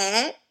did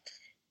that.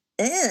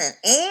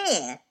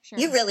 Sure.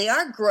 You really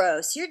are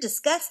gross. You're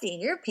disgusting.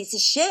 You're a piece of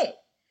shit.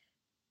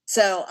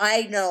 So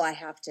I know I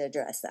have to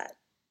address that.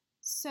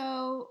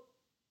 So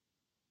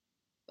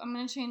I'm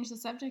going to change the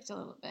subject a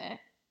little bit.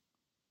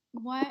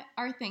 What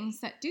are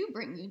things that do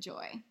bring you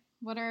joy?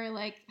 What are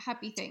like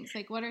happy things?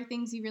 Like what are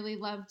things you really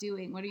love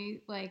doing? What do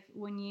you like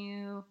when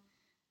you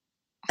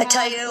I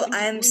tell you,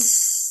 I'm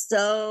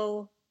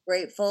so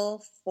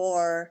grateful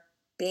for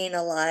being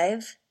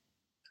alive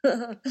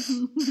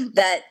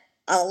that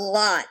a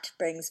lot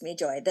brings me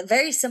joy. The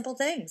very simple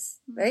things,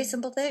 very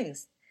simple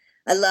things.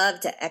 I love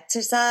to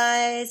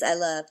exercise. I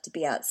love to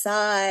be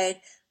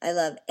outside. I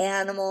love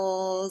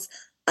animals.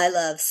 I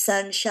love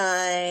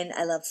sunshine.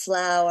 I love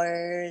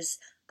flowers.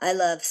 I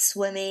love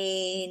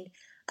swimming.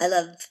 I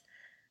love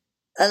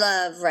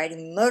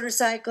riding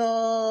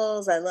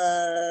motorcycles. I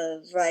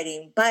love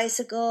riding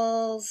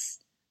bicycles.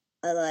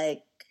 I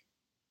like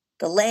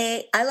the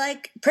lake. I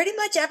like pretty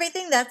much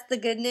everything. That's the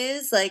good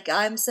news. Like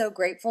I'm so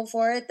grateful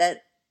for it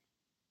that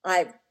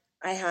I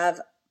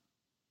have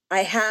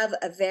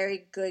a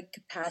very good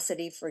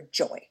capacity for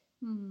joy.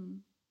 Mm-hmm.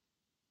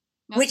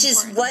 Which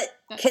is what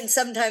can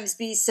sometimes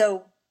be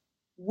so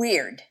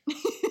weird.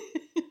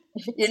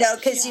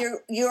 Because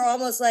you're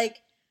almost like,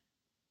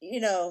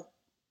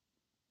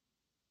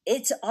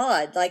 it's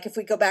odd. Like if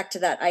we go back to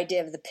that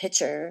idea of the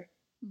pitcher,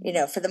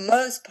 for the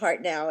most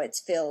part now it's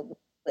filled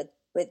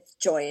with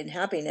joy and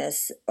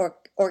happiness or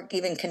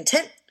even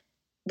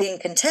being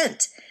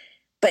content.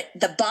 But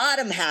the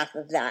bottom half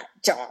of that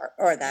jar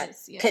or that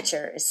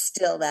pitcher is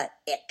still that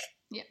ick.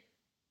 Yeah.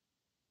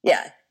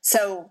 Yeah.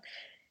 So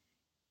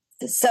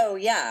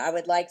yeah, I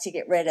would like to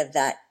get rid of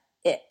that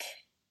ick.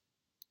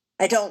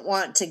 I don't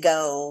want to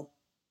go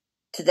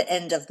to the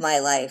end of my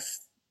life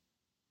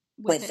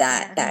with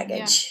that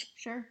baggage.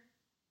 Yeah,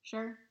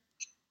 sure.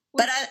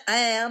 But I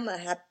am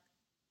a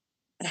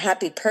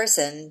happy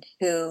person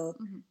who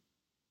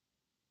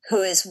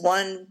is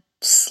one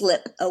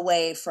slip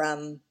away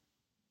from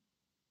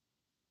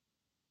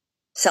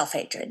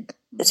self-hatred.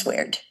 It's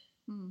weird.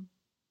 Mm-hmm.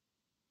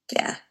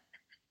 Yeah.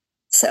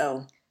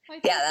 So,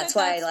 that's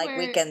why like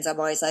weekends I'm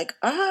always like,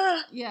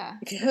 Yeah.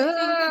 I think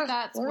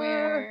that's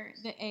where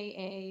the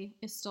AA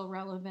is still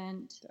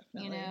relevant.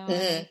 Definitely.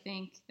 And I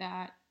think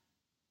that,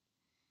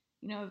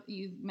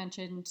 you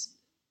mentioned,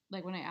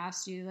 like when I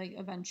asked you, like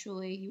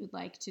eventually you would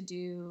like to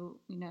do,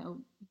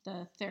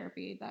 the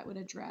therapy that would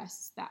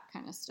address that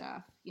kind of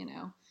stuff,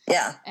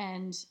 Yeah.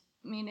 And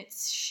I mean,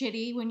 it's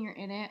shitty when you're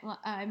in it.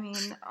 I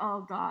mean,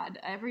 oh God,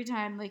 every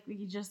time like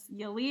you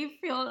leave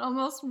feeling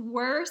almost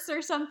worse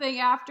or something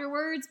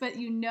afterwards, but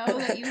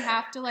that you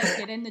have to like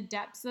get in the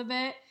depths of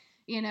it,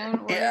 in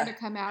order to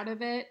come out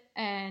of it.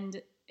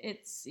 And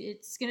it's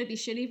going to be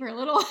shitty for a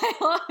little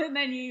while and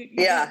then you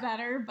get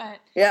better. But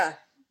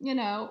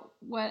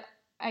what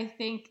I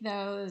think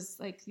though is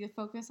like you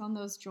focus on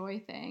those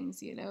joy things,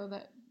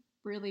 that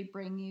really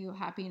bring you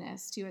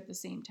happiness too at the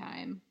same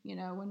time.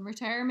 When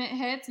retirement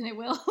hits, and it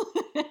will,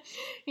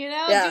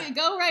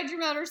 go ride your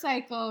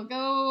motorcycle,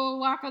 go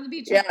walk on the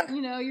beach with,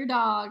 your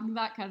dog,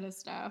 that kind of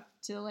stuff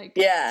to like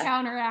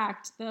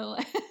counteract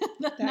the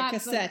that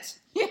cassette.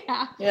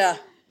 Yeah.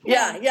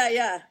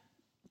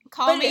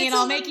 Call me and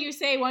I'll make you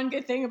say one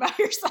good thing about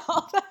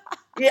yourself.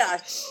 Yeah,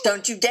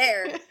 don't you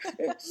dare.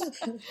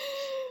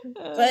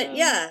 But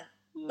yeah.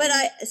 But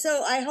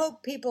I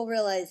hope people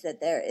realize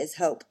that there is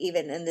hope,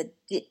 even in the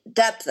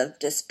depth of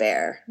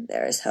despair.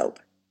 There is hope.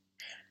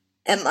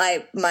 And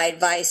my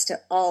advice to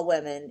all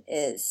women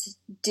is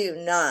do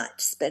not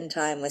spend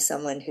time with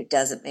someone who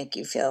doesn't make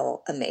you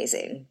feel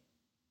amazing.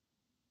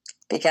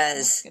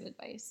 Because that's good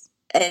advice.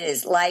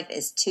 Life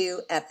is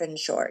too effing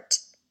short.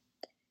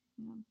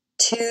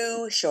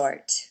 Too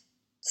short.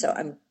 So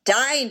I'm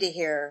dying to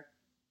hear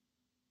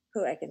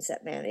who I can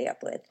set Mandy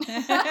up with.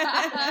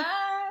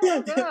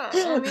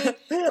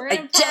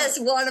 I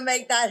just want to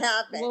make that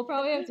happen. We'll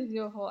probably have to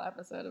do a whole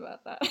episode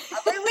about that.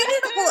 We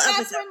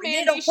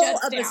need a whole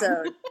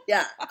episode.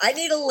 Yeah, I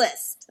need a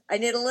list. I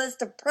need a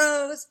list of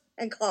pros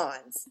and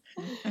cons.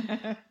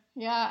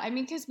 Yeah, I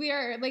mean, because we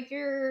are like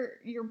your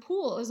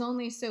pool is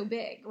only so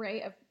big,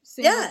 right? Of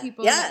single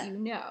people that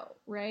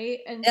right?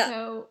 And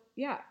so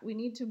we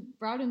need to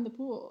broaden the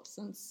pool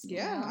since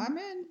I'm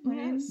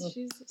in.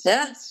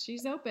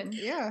 She's open.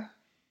 Yeah.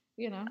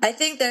 I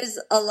think there's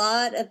a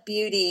lot of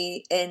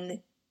beauty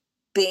in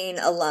being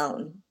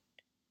alone.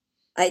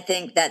 I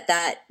think that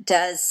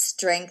does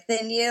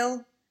strengthen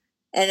you.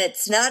 And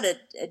it's not a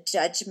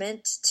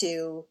judgment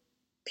to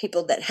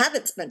people that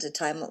haven't spent a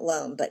time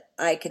alone. But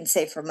I can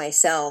say for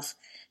myself,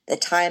 the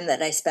time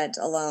that I spent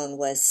alone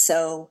was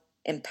so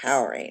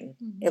empowering.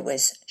 Mm-hmm. It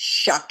was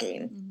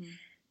shocking. Mm-hmm.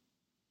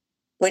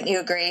 Wouldn't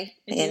you agree,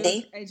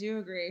 Andy? I do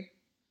agree.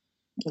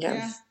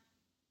 Yeah.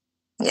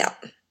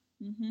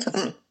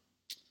 Mm-hmm.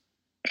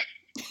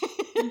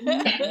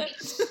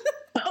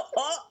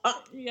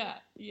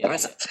 Yeah.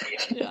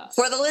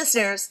 For the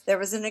listeners, there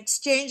was an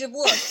exchange of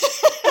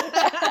looks.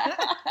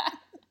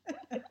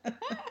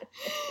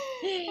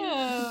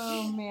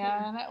 Oh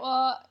man. man.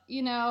 Well,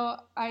 you know,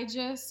 I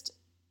just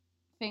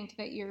think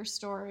that your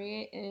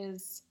story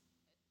is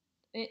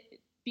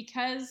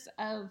because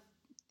of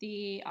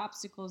the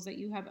obstacles that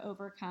you have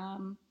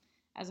overcome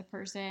as a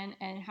person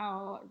and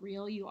how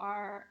real you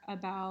are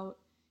about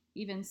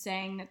even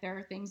saying that there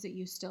are things that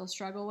you still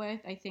struggle with.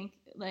 I think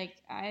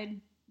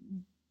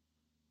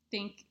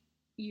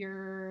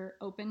your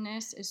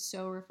openness is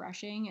so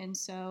refreshing and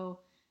so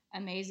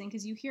amazing,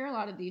 because you hear a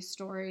lot of these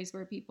stories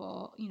where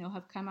people, you know,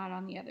 have come out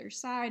on the other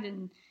side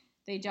and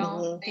they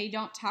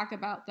don't talk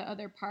about the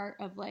other part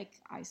of like,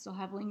 I still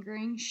have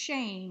lingering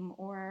shame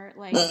or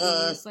like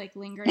these like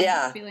lingering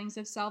feelings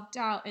of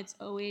self-doubt. It's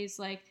always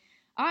like,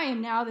 I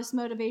am now this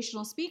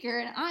motivational speaker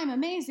and I'm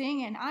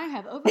amazing and I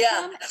have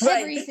overcome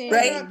everything.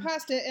 I got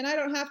past it and I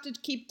don't have to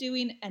keep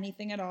doing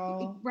anything at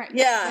all. Right.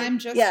 Yeah. I'm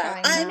just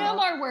fine. I'm no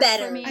more work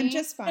for me. I'm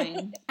just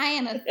fine. I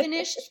am a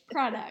finished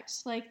product.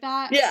 Like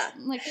that. Yeah.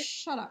 Like,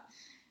 shut up.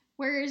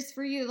 Whereas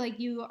for you, like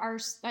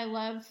I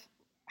love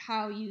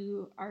how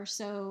you are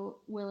so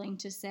willing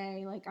to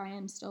say, like, I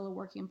am still a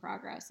work in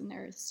progress and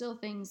there are still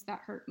things that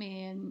hurt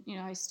me and, you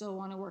know, I still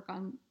want to work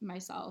on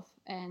myself.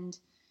 And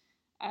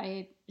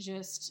I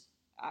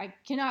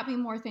cannot be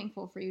more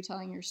thankful for you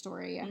telling your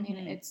story. I mean,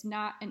 it's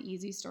not an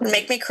easy story.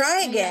 Make me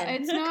cry again.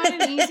 It's not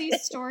an easy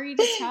story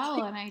to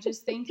tell. And I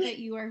just think that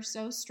you are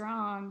so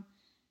strong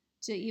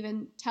to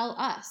even tell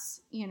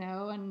us, you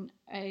know, and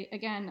I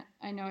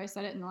know I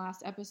said it in the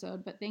last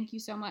episode, but thank you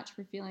so much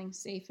for feeling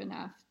safe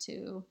enough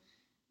to,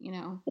 you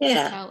know,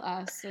 tell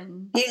us.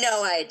 And you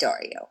know, I adore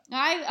you.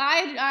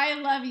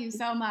 I love you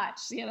so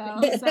much, you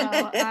know,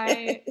 so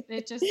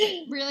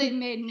it really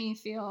made me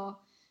feel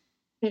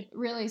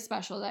really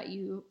special that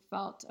you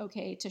felt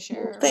okay to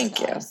share Thank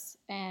with you. us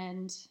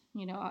and,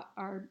 you know,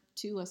 our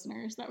 2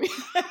 listeners that we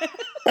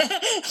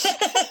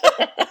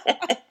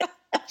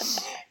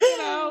you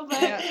know, but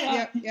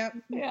yeah,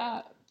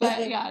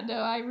 but yeah, no,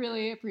 I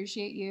really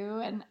appreciate you,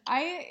 and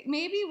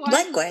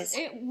likewise.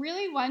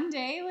 One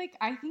day, like,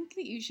 I think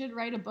that you should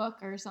write a book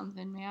or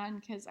something, man,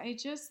 because I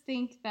just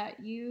think that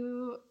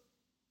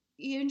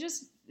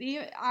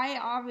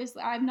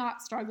I've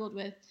not struggled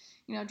with,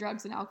 you know,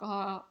 drugs and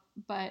alcohol,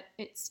 but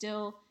it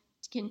still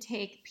can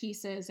take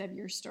pieces of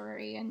your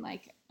story and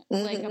like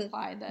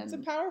apply them. It's a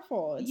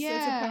powerful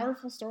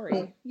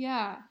story.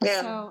 Yeah.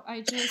 So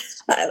I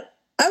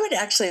would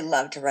actually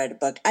love to write a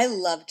book. I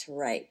love to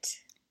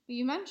write.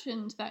 You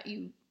mentioned that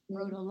you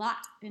wrote a lot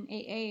in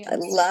AA. I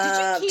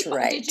love to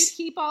write. Did you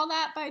keep all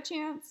that by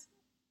chance?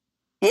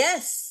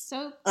 Yes.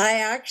 So I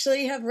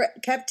actually have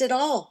kept it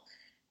all.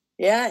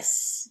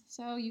 Yes.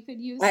 So you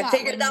could use I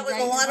figured that was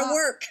a lot of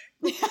work.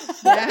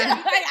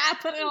 I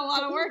put in a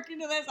lot of work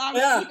into this.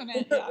 I'm keeping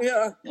it.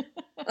 Yeah.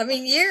 I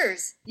mean,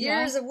 years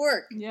of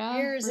work. Yeah.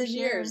 Years and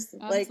years.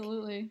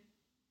 Absolutely.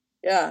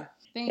 Yeah.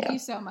 Thank you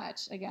so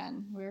much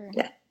again. We're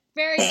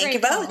very Thank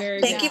grateful. you both.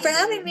 Thank you for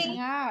having me.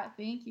 Yeah.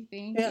 Thank you.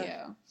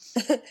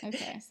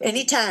 Okay. So.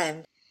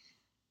 Anytime.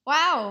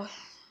 Wow.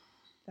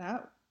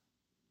 That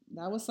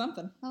was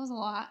something. That was a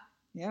lot.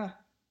 Yeah.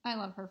 I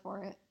love her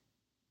for it.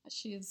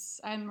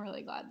 I'm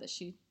really glad that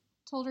she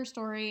told her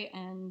story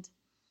and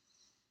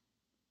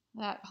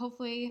that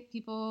hopefully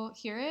people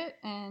hear it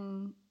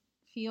and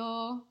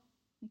feel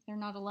like they're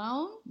not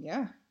alone.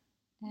 Yeah.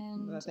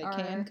 And that they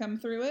can come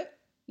through it.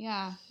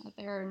 Yeah. That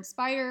they're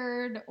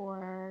inspired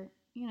or,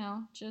 you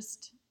know,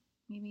 just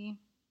maybe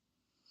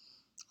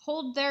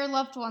hold their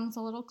loved ones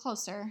a little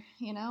closer,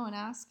 you know, and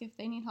ask if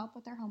they need help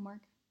with their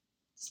homework.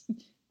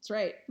 That's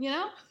right. You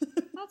know?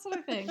 That's what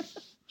I think.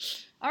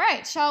 All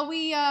right. Shall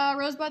we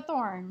Rosebud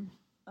Thorn?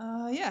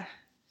 Yeah.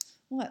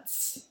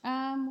 Let's.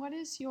 What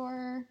is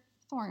your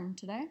thorn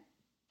today?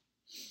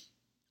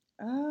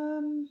 I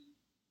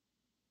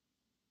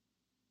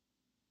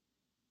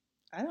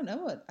don't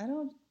know it.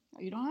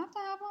 You don't have to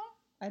have one.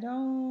 I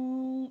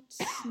don't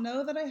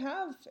know that I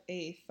have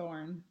a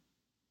thorn.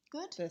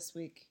 Good. This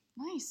week.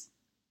 Nice.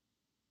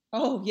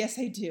 Oh, yes,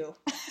 I do.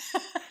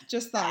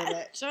 Just thought of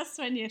it. Just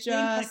when you think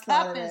the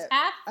cup is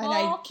half full. And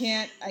I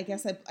can't, I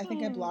guess I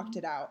think I blocked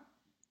it out.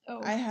 Oh.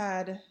 I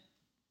had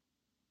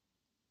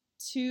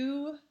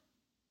 2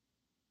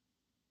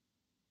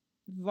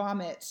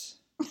 vomit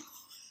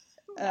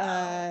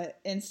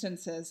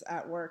instances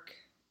at work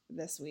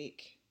this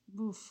week.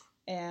 Oof.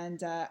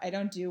 And I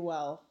don't do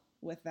well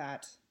with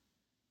that.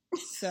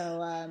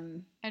 So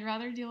I'd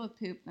rather deal with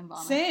poop than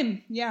vomit.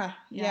 Same. Yeah.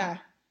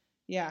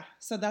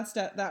 So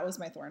that was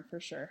my thorn for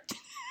sure.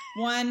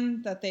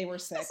 One, that they were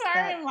sick.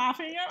 Sorry, I'm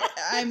laughing at it.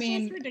 I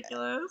mean, it's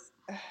ridiculous.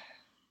 It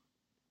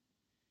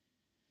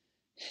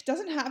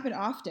doesn't happen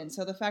often.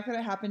 So the fact that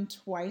it happened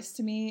twice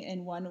to me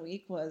in 1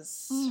 week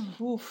was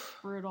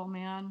brutal,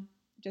 man.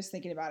 Just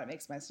thinking about it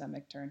makes my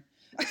stomach turn.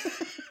 The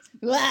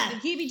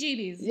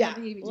heebie-jeebies. Yeah.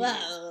 The heebie-jeebies.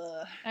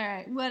 All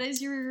right. What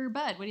is your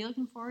bud? What are you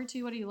looking forward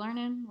to? What are you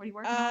learning? What are you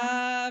working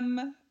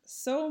on?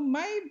 So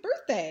my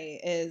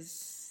birthday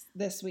is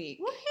this week.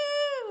 Woohoo!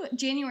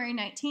 January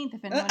 19th,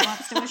 if anyone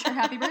wants to wish her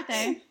happy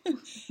birthday.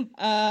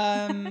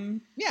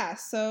 Yeah,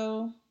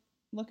 so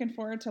looking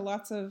forward to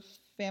lots of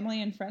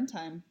family and friend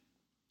time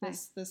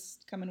this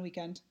coming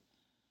weekend.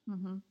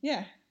 Mm-hmm.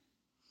 Yeah.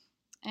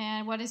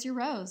 And what is your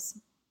rose?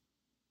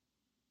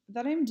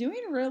 That I'm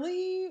doing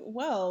really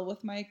well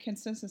with my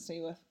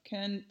consistency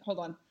hold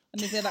on.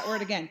 Let me say that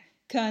word again.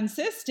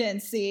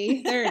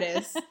 Consistency. There it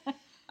is.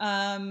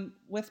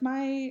 With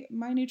my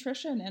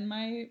nutrition and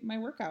my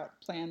workout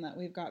plan that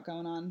we've got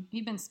going on.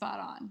 You've been spot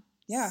on.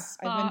 Yeah,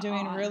 I've been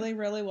doing really,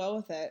 really well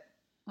with it.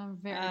 I'm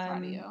very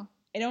proud of you.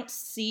 I don't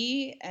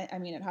see, I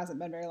mean, it hasn't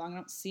been very long. I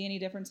don't see any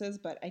differences,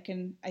 but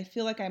I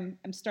feel like I'm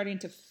starting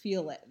to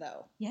feel it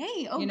though.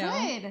 Yay. Oh,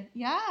 good.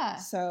 Yeah.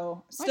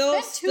 So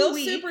Still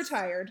super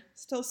tired.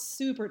 Still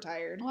super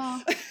tired.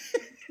 Well,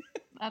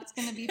 that's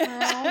going to be for a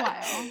little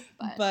while.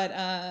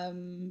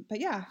 But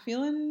yeah,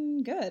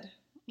 feeling good.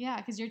 Yeah,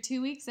 because you're 2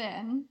 weeks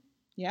in.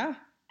 Yeah.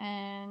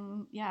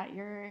 And yeah,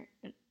 you're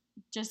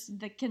just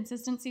the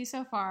consistency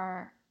so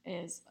far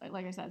is,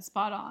 like I said,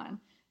 spot on.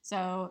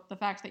 So the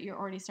fact that you're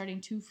already starting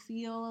to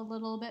feel a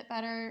little bit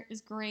better is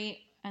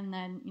great. And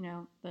then,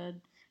 the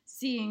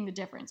seeing the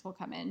difference will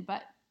come in.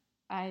 But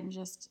I'm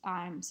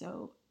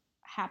so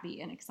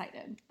happy and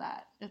excited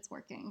that it's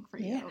working for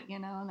you,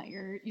 and that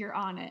you're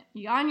on it.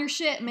 You're on your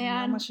shit, man.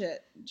 I'm on my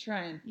shit. I'm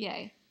trying.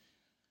 Yay.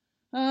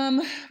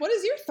 What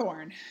is your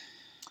thorn?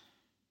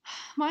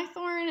 My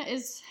thorn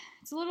it's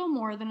a little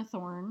more than a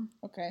thorn.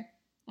 Okay.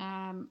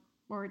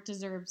 Or it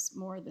deserves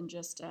more than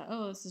just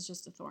this is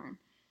just a thorn.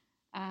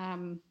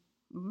 I'm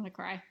gonna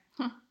cry.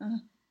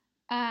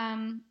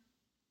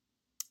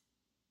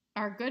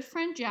 Our good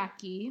friend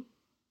Jackie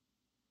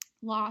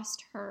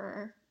lost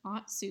her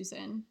Aunt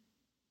Susan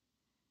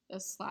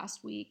this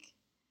last week,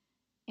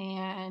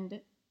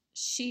 and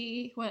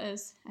she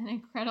was an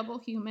incredible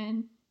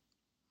human.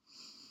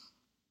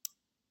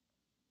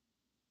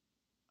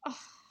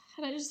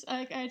 And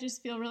I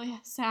just feel really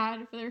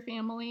sad for their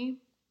family.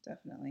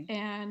 Definitely.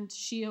 And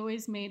she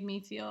always made me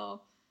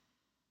feel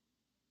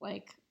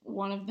like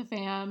one of the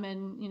fam,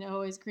 and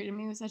always greeted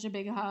me with such a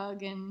big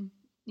hug, and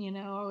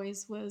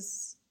always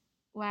was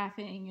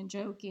laughing and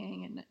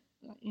joking, and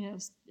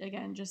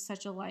again, just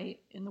such a light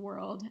in the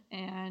world.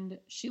 And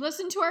she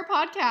listened to our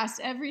podcast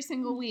every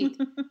single week.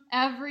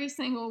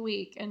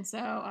 And so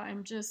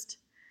I'm just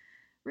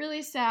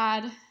really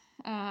sad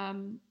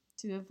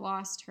to have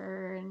lost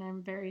her, and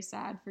I'm very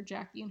sad for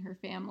Jackie and her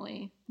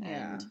family.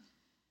 Yeah.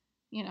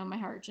 And my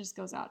heart just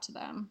goes out to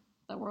them.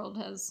 The world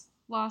has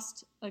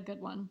lost a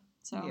good one.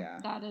 So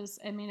that is,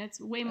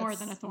 it's way more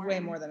than a thorn. Way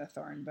more than a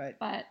thorn, but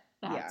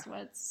that's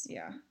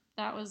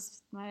that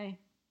was my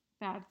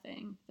bad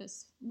thing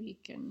this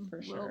week, and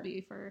will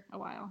be for a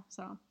while.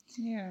 So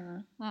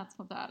that's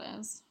what that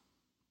is.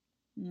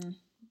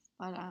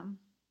 But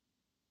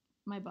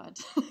my bud.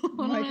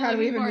 Like, how do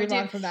we even move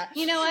on from that?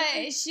 You know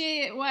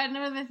what? One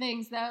of the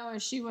things though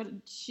is she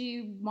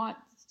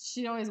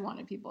always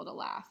wanted people to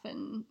laugh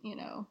and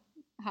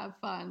have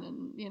fun,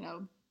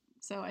 and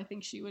so I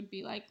think she would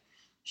be like,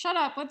 shut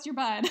up, what's your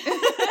bud?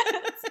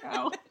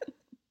 So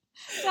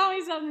tell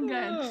me something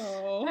good.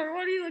 Oh. What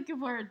are you looking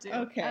forward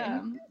to? Okay.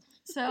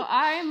 So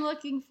I'm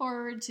looking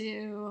forward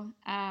to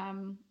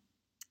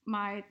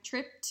my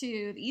trip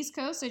to the East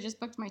Coast. I just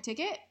booked my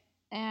ticket,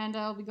 and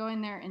I'll be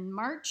going there in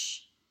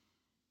March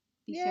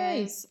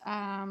because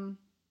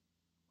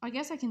I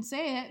guess I can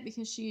say it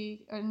because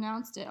she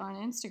announced it on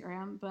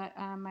Instagram, but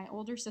my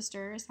older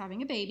sister is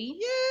having a baby.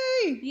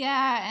 Yay!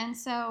 Yeah, and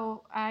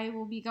so I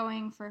will be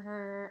going for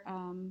her.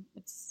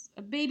 It's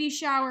a baby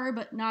shower,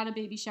 but not a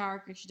baby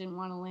shower because she didn't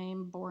want a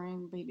lame,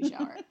 boring baby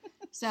shower.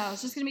 So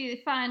it's just going to be a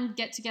fun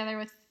get-together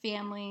with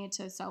family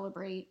to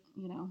celebrate,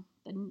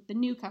 the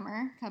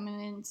newcomer coming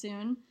in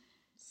soon.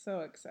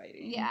 So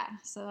exciting. Yeah,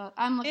 so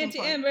I'm looking Auntie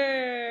forward.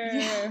 Amber!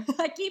 Yeah,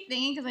 I keep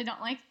thinking because I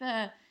don't like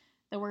the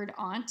word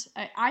aunt.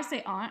 I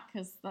say aunt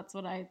because that's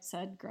what I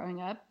said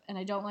growing up, and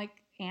I don't like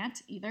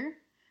aunt either.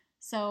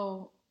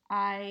 So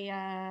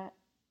I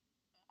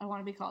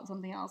want to be called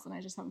something else, and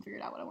I just haven't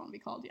figured out what I want to be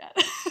called yet.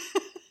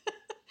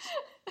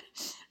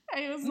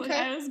 I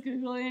was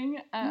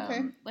Googling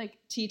like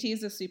TT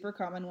is a super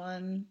common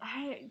one.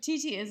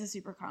 TT is a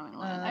super common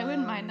one. I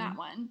wouldn't mind that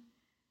one.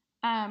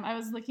 I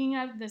was looking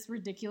at this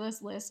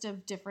ridiculous list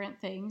of different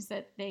things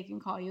that they can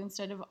call you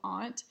instead of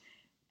aunt.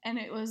 And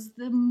it was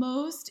the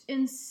most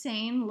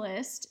insane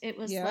list. It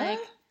was like,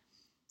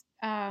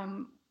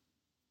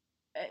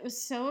 it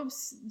was so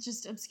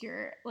just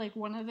obscure. Like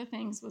one of the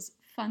things was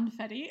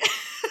funfetti.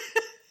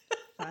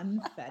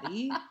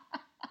 Funfetti?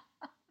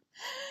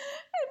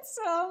 And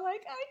so I'm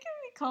like, I can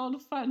be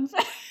called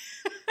funfetti.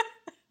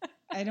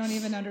 I don't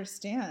even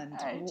understand.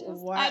 I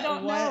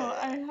don't know.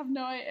 I have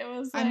no idea. It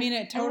was. Like,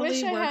 it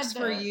totally works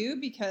for you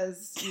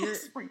because you're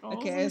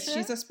okay.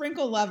 She's a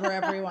sprinkle lover,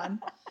 everyone.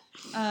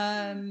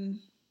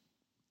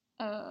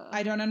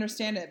 I don't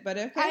understand it, but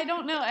okay. I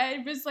don't know.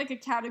 It was like a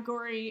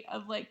category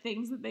of like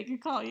things that they could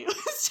call you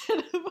instead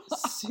of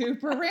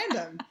super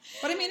random.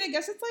 But I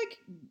guess it's like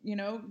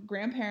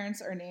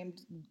grandparents are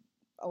named.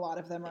 A lot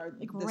of them are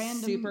like the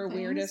super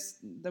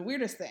things. The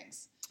weirdest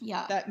things.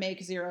 Yeah. That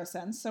make zero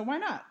sense. So why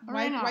not?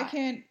 Why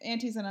can't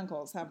aunties and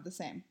uncles have the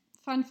same?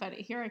 Funfetti,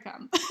 here I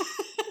come.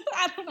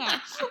 I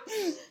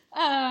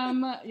don't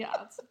know. Yeah,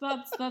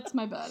 that's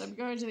my bet. I'm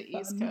going to the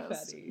East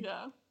Coast.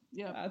 Yeah.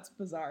 Yeah. That's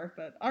bizarre,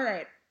 but all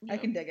right. Yep. I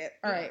can dig it.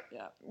 All right.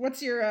 Yeah.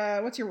 What's your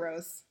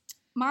rose?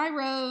 My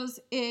rose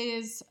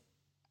is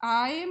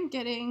I am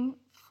getting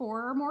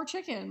 4 more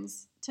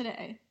chickens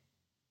today.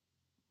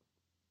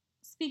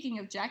 Speaking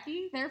of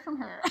Jackie, they're from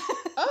her.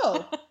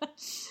 Oh.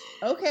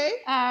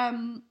 Okay.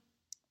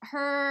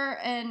 Her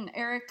and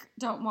Eric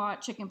don't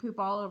want chicken poop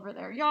all over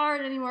their yard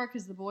anymore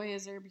because the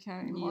boys are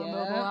becoming more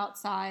mobile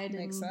outside.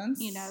 Makes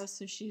sense. You know,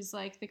 so she's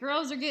like, the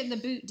girls are getting the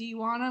boot. Do you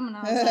want them? And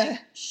I was like,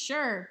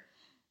 sure.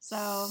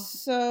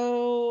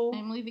 So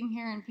I'm leaving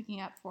here and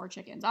picking up 4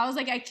 chickens. I was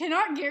like, I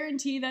cannot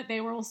guarantee that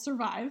they will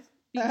survive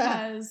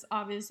because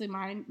obviously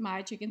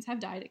my chickens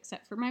have died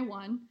except for my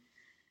one.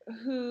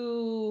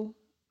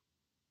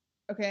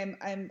 Okay,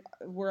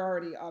 we're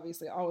already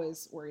obviously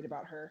always worried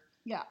about her.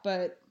 Yeah.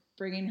 But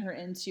bringing her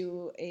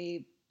into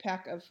a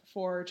pack of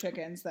 4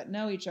 chickens that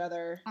know each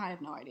other. I have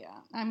no idea.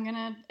 I'm going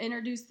to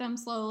introduce them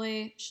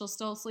slowly. She'll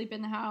still sleep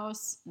in the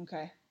house.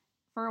 Okay.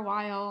 For a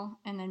while,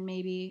 and then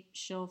maybe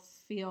she'll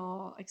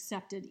feel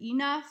accepted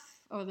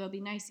enough, or they'll be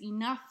nice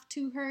enough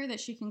to her that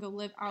she can go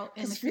live out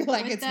in the coop with them. I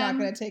feel like it's not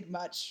going to take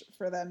much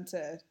for them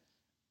to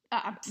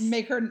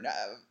make her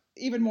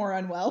even more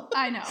unwell.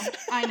 I know.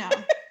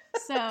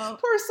 So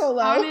poor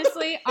Solo.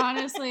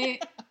 Honestly,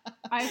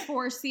 I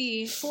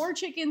foresee 4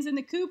 chickens in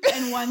the coop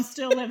and 1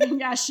 still living.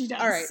 Yeah, she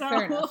does. All right,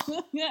 fair enough.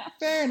 Yeah,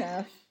 fair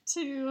enough.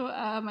 To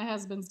my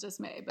husband's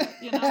dismay, but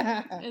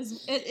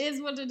it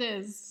is what it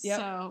is. Yep.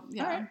 So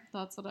yeah, right.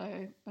 That's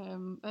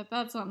what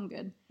that's something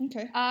good.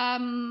 Okay.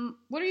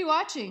 What are you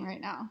watching right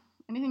now?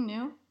 Anything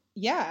new?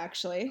 Yeah,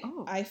 actually,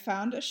 I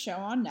found a show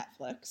on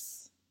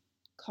Netflix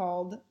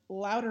called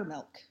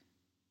Loudermilk.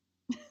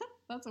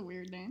 That's a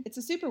weird name. It's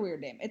a super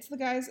weird name. It's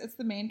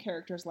the main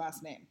character's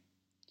last name.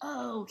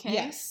 Oh, okay.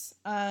 Yes.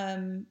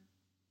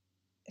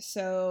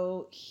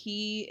 So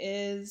he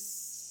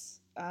is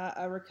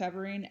a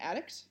recovering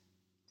addict.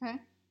 Okay.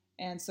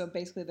 And so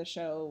basically the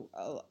show,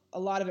 a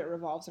lot of it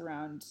revolves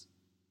around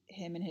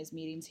him and his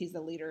meetings. He's the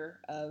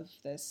leader of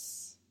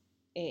this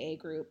AA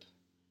group,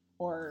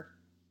 or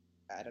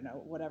I don't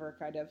know, whatever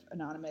kind of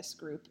anonymous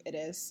group it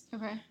is.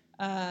 Okay.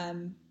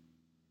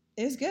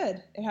 It was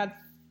good. It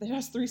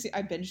has 3 seasons.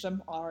 I binged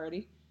them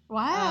already.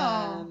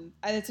 Wow.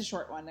 It's a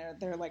short one.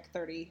 They're like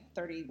 30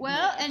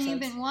 Well, and you've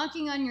been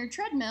walking on your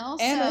treadmill.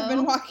 And I've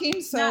been walking,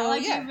 so not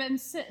like you've been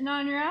sitting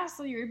on your ass,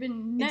 so you've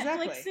been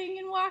Netflixing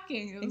and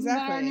walking. Isn't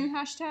that our new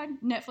hashtag?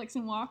 Netflix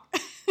and walk.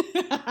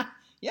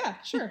 Yeah,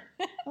 sure.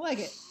 I like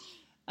it.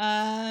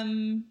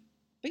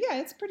 But yeah,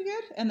 it's pretty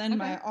good. And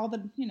then all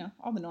the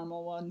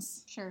normal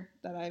ones. Sure.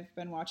 That I've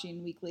been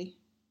watching weekly.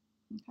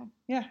 Okay.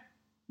 Yeah.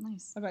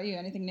 Nice. What about you?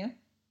 Anything new?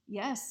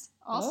 Yes.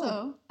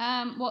 Also,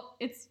 well,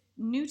 it's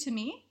new to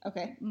me.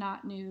 Okay.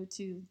 Not new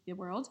to the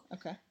world.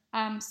 Okay.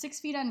 6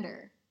 Feet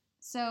Under.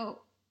 So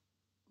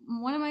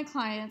one of my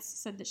clients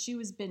said that she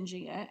was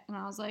binging it, and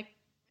I was like,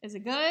 is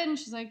it good? And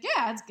she's like,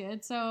 yeah, it's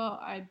good. So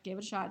I gave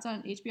it a shot. It's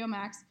on HBO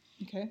Max.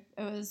 Okay.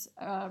 It was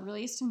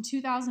released in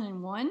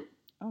 2001.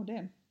 Oh,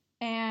 damn.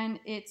 And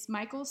it's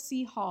Michael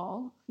C.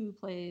 Hall who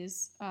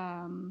plays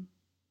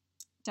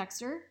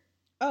Dexter.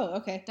 Oh,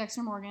 okay.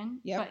 Dexter Morgan.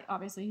 Yeah. But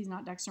obviously he's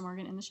not Dexter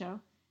Morgan in the show.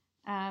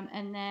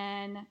 And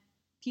then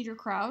Peter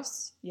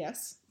Krause.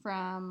 Yes.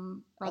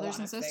 From Brothers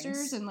and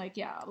Sisters. And a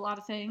lot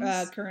of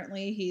things.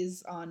 Currently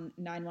he's on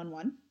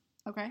 911.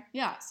 Okay.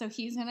 Yeah. So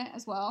he's in it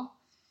as well.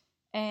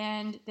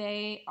 And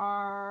they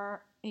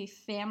are a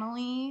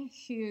family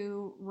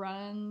who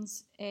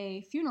runs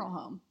a funeral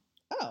home.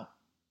 Oh.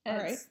 All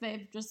right.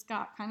 They've just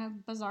got kind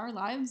of bizarre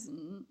lives,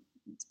 and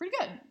it's pretty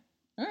good.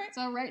 All right.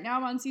 So right now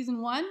I'm on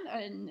season 1,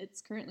 and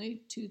it's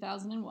currently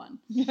 2001.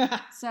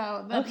 Yeah.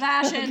 So the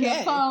fashion,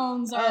 the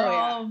phones are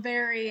all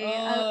very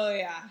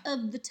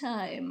of the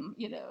time,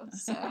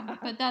 So,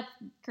 but that's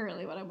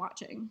currently what I'm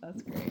watching.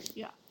 That's great.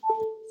 Yeah.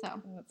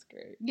 So that's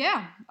great.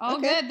 Yeah. All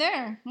good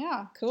there.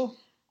 Yeah. Cool.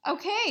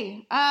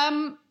 Okay.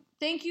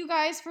 Thank you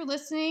guys for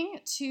listening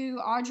to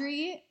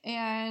Audrey,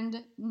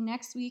 and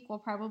next week we'll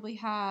probably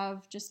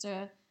have just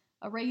a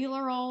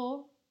regular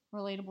old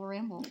relatable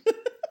ramble.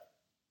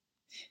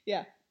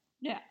 Yeah.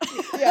 Yeah.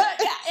 Yeah.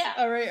 Yeah.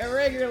 A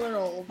regular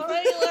old. A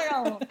regular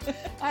old.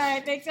 All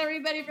right. Thanks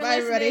everybody for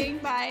listening. Everybody.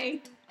 Bye.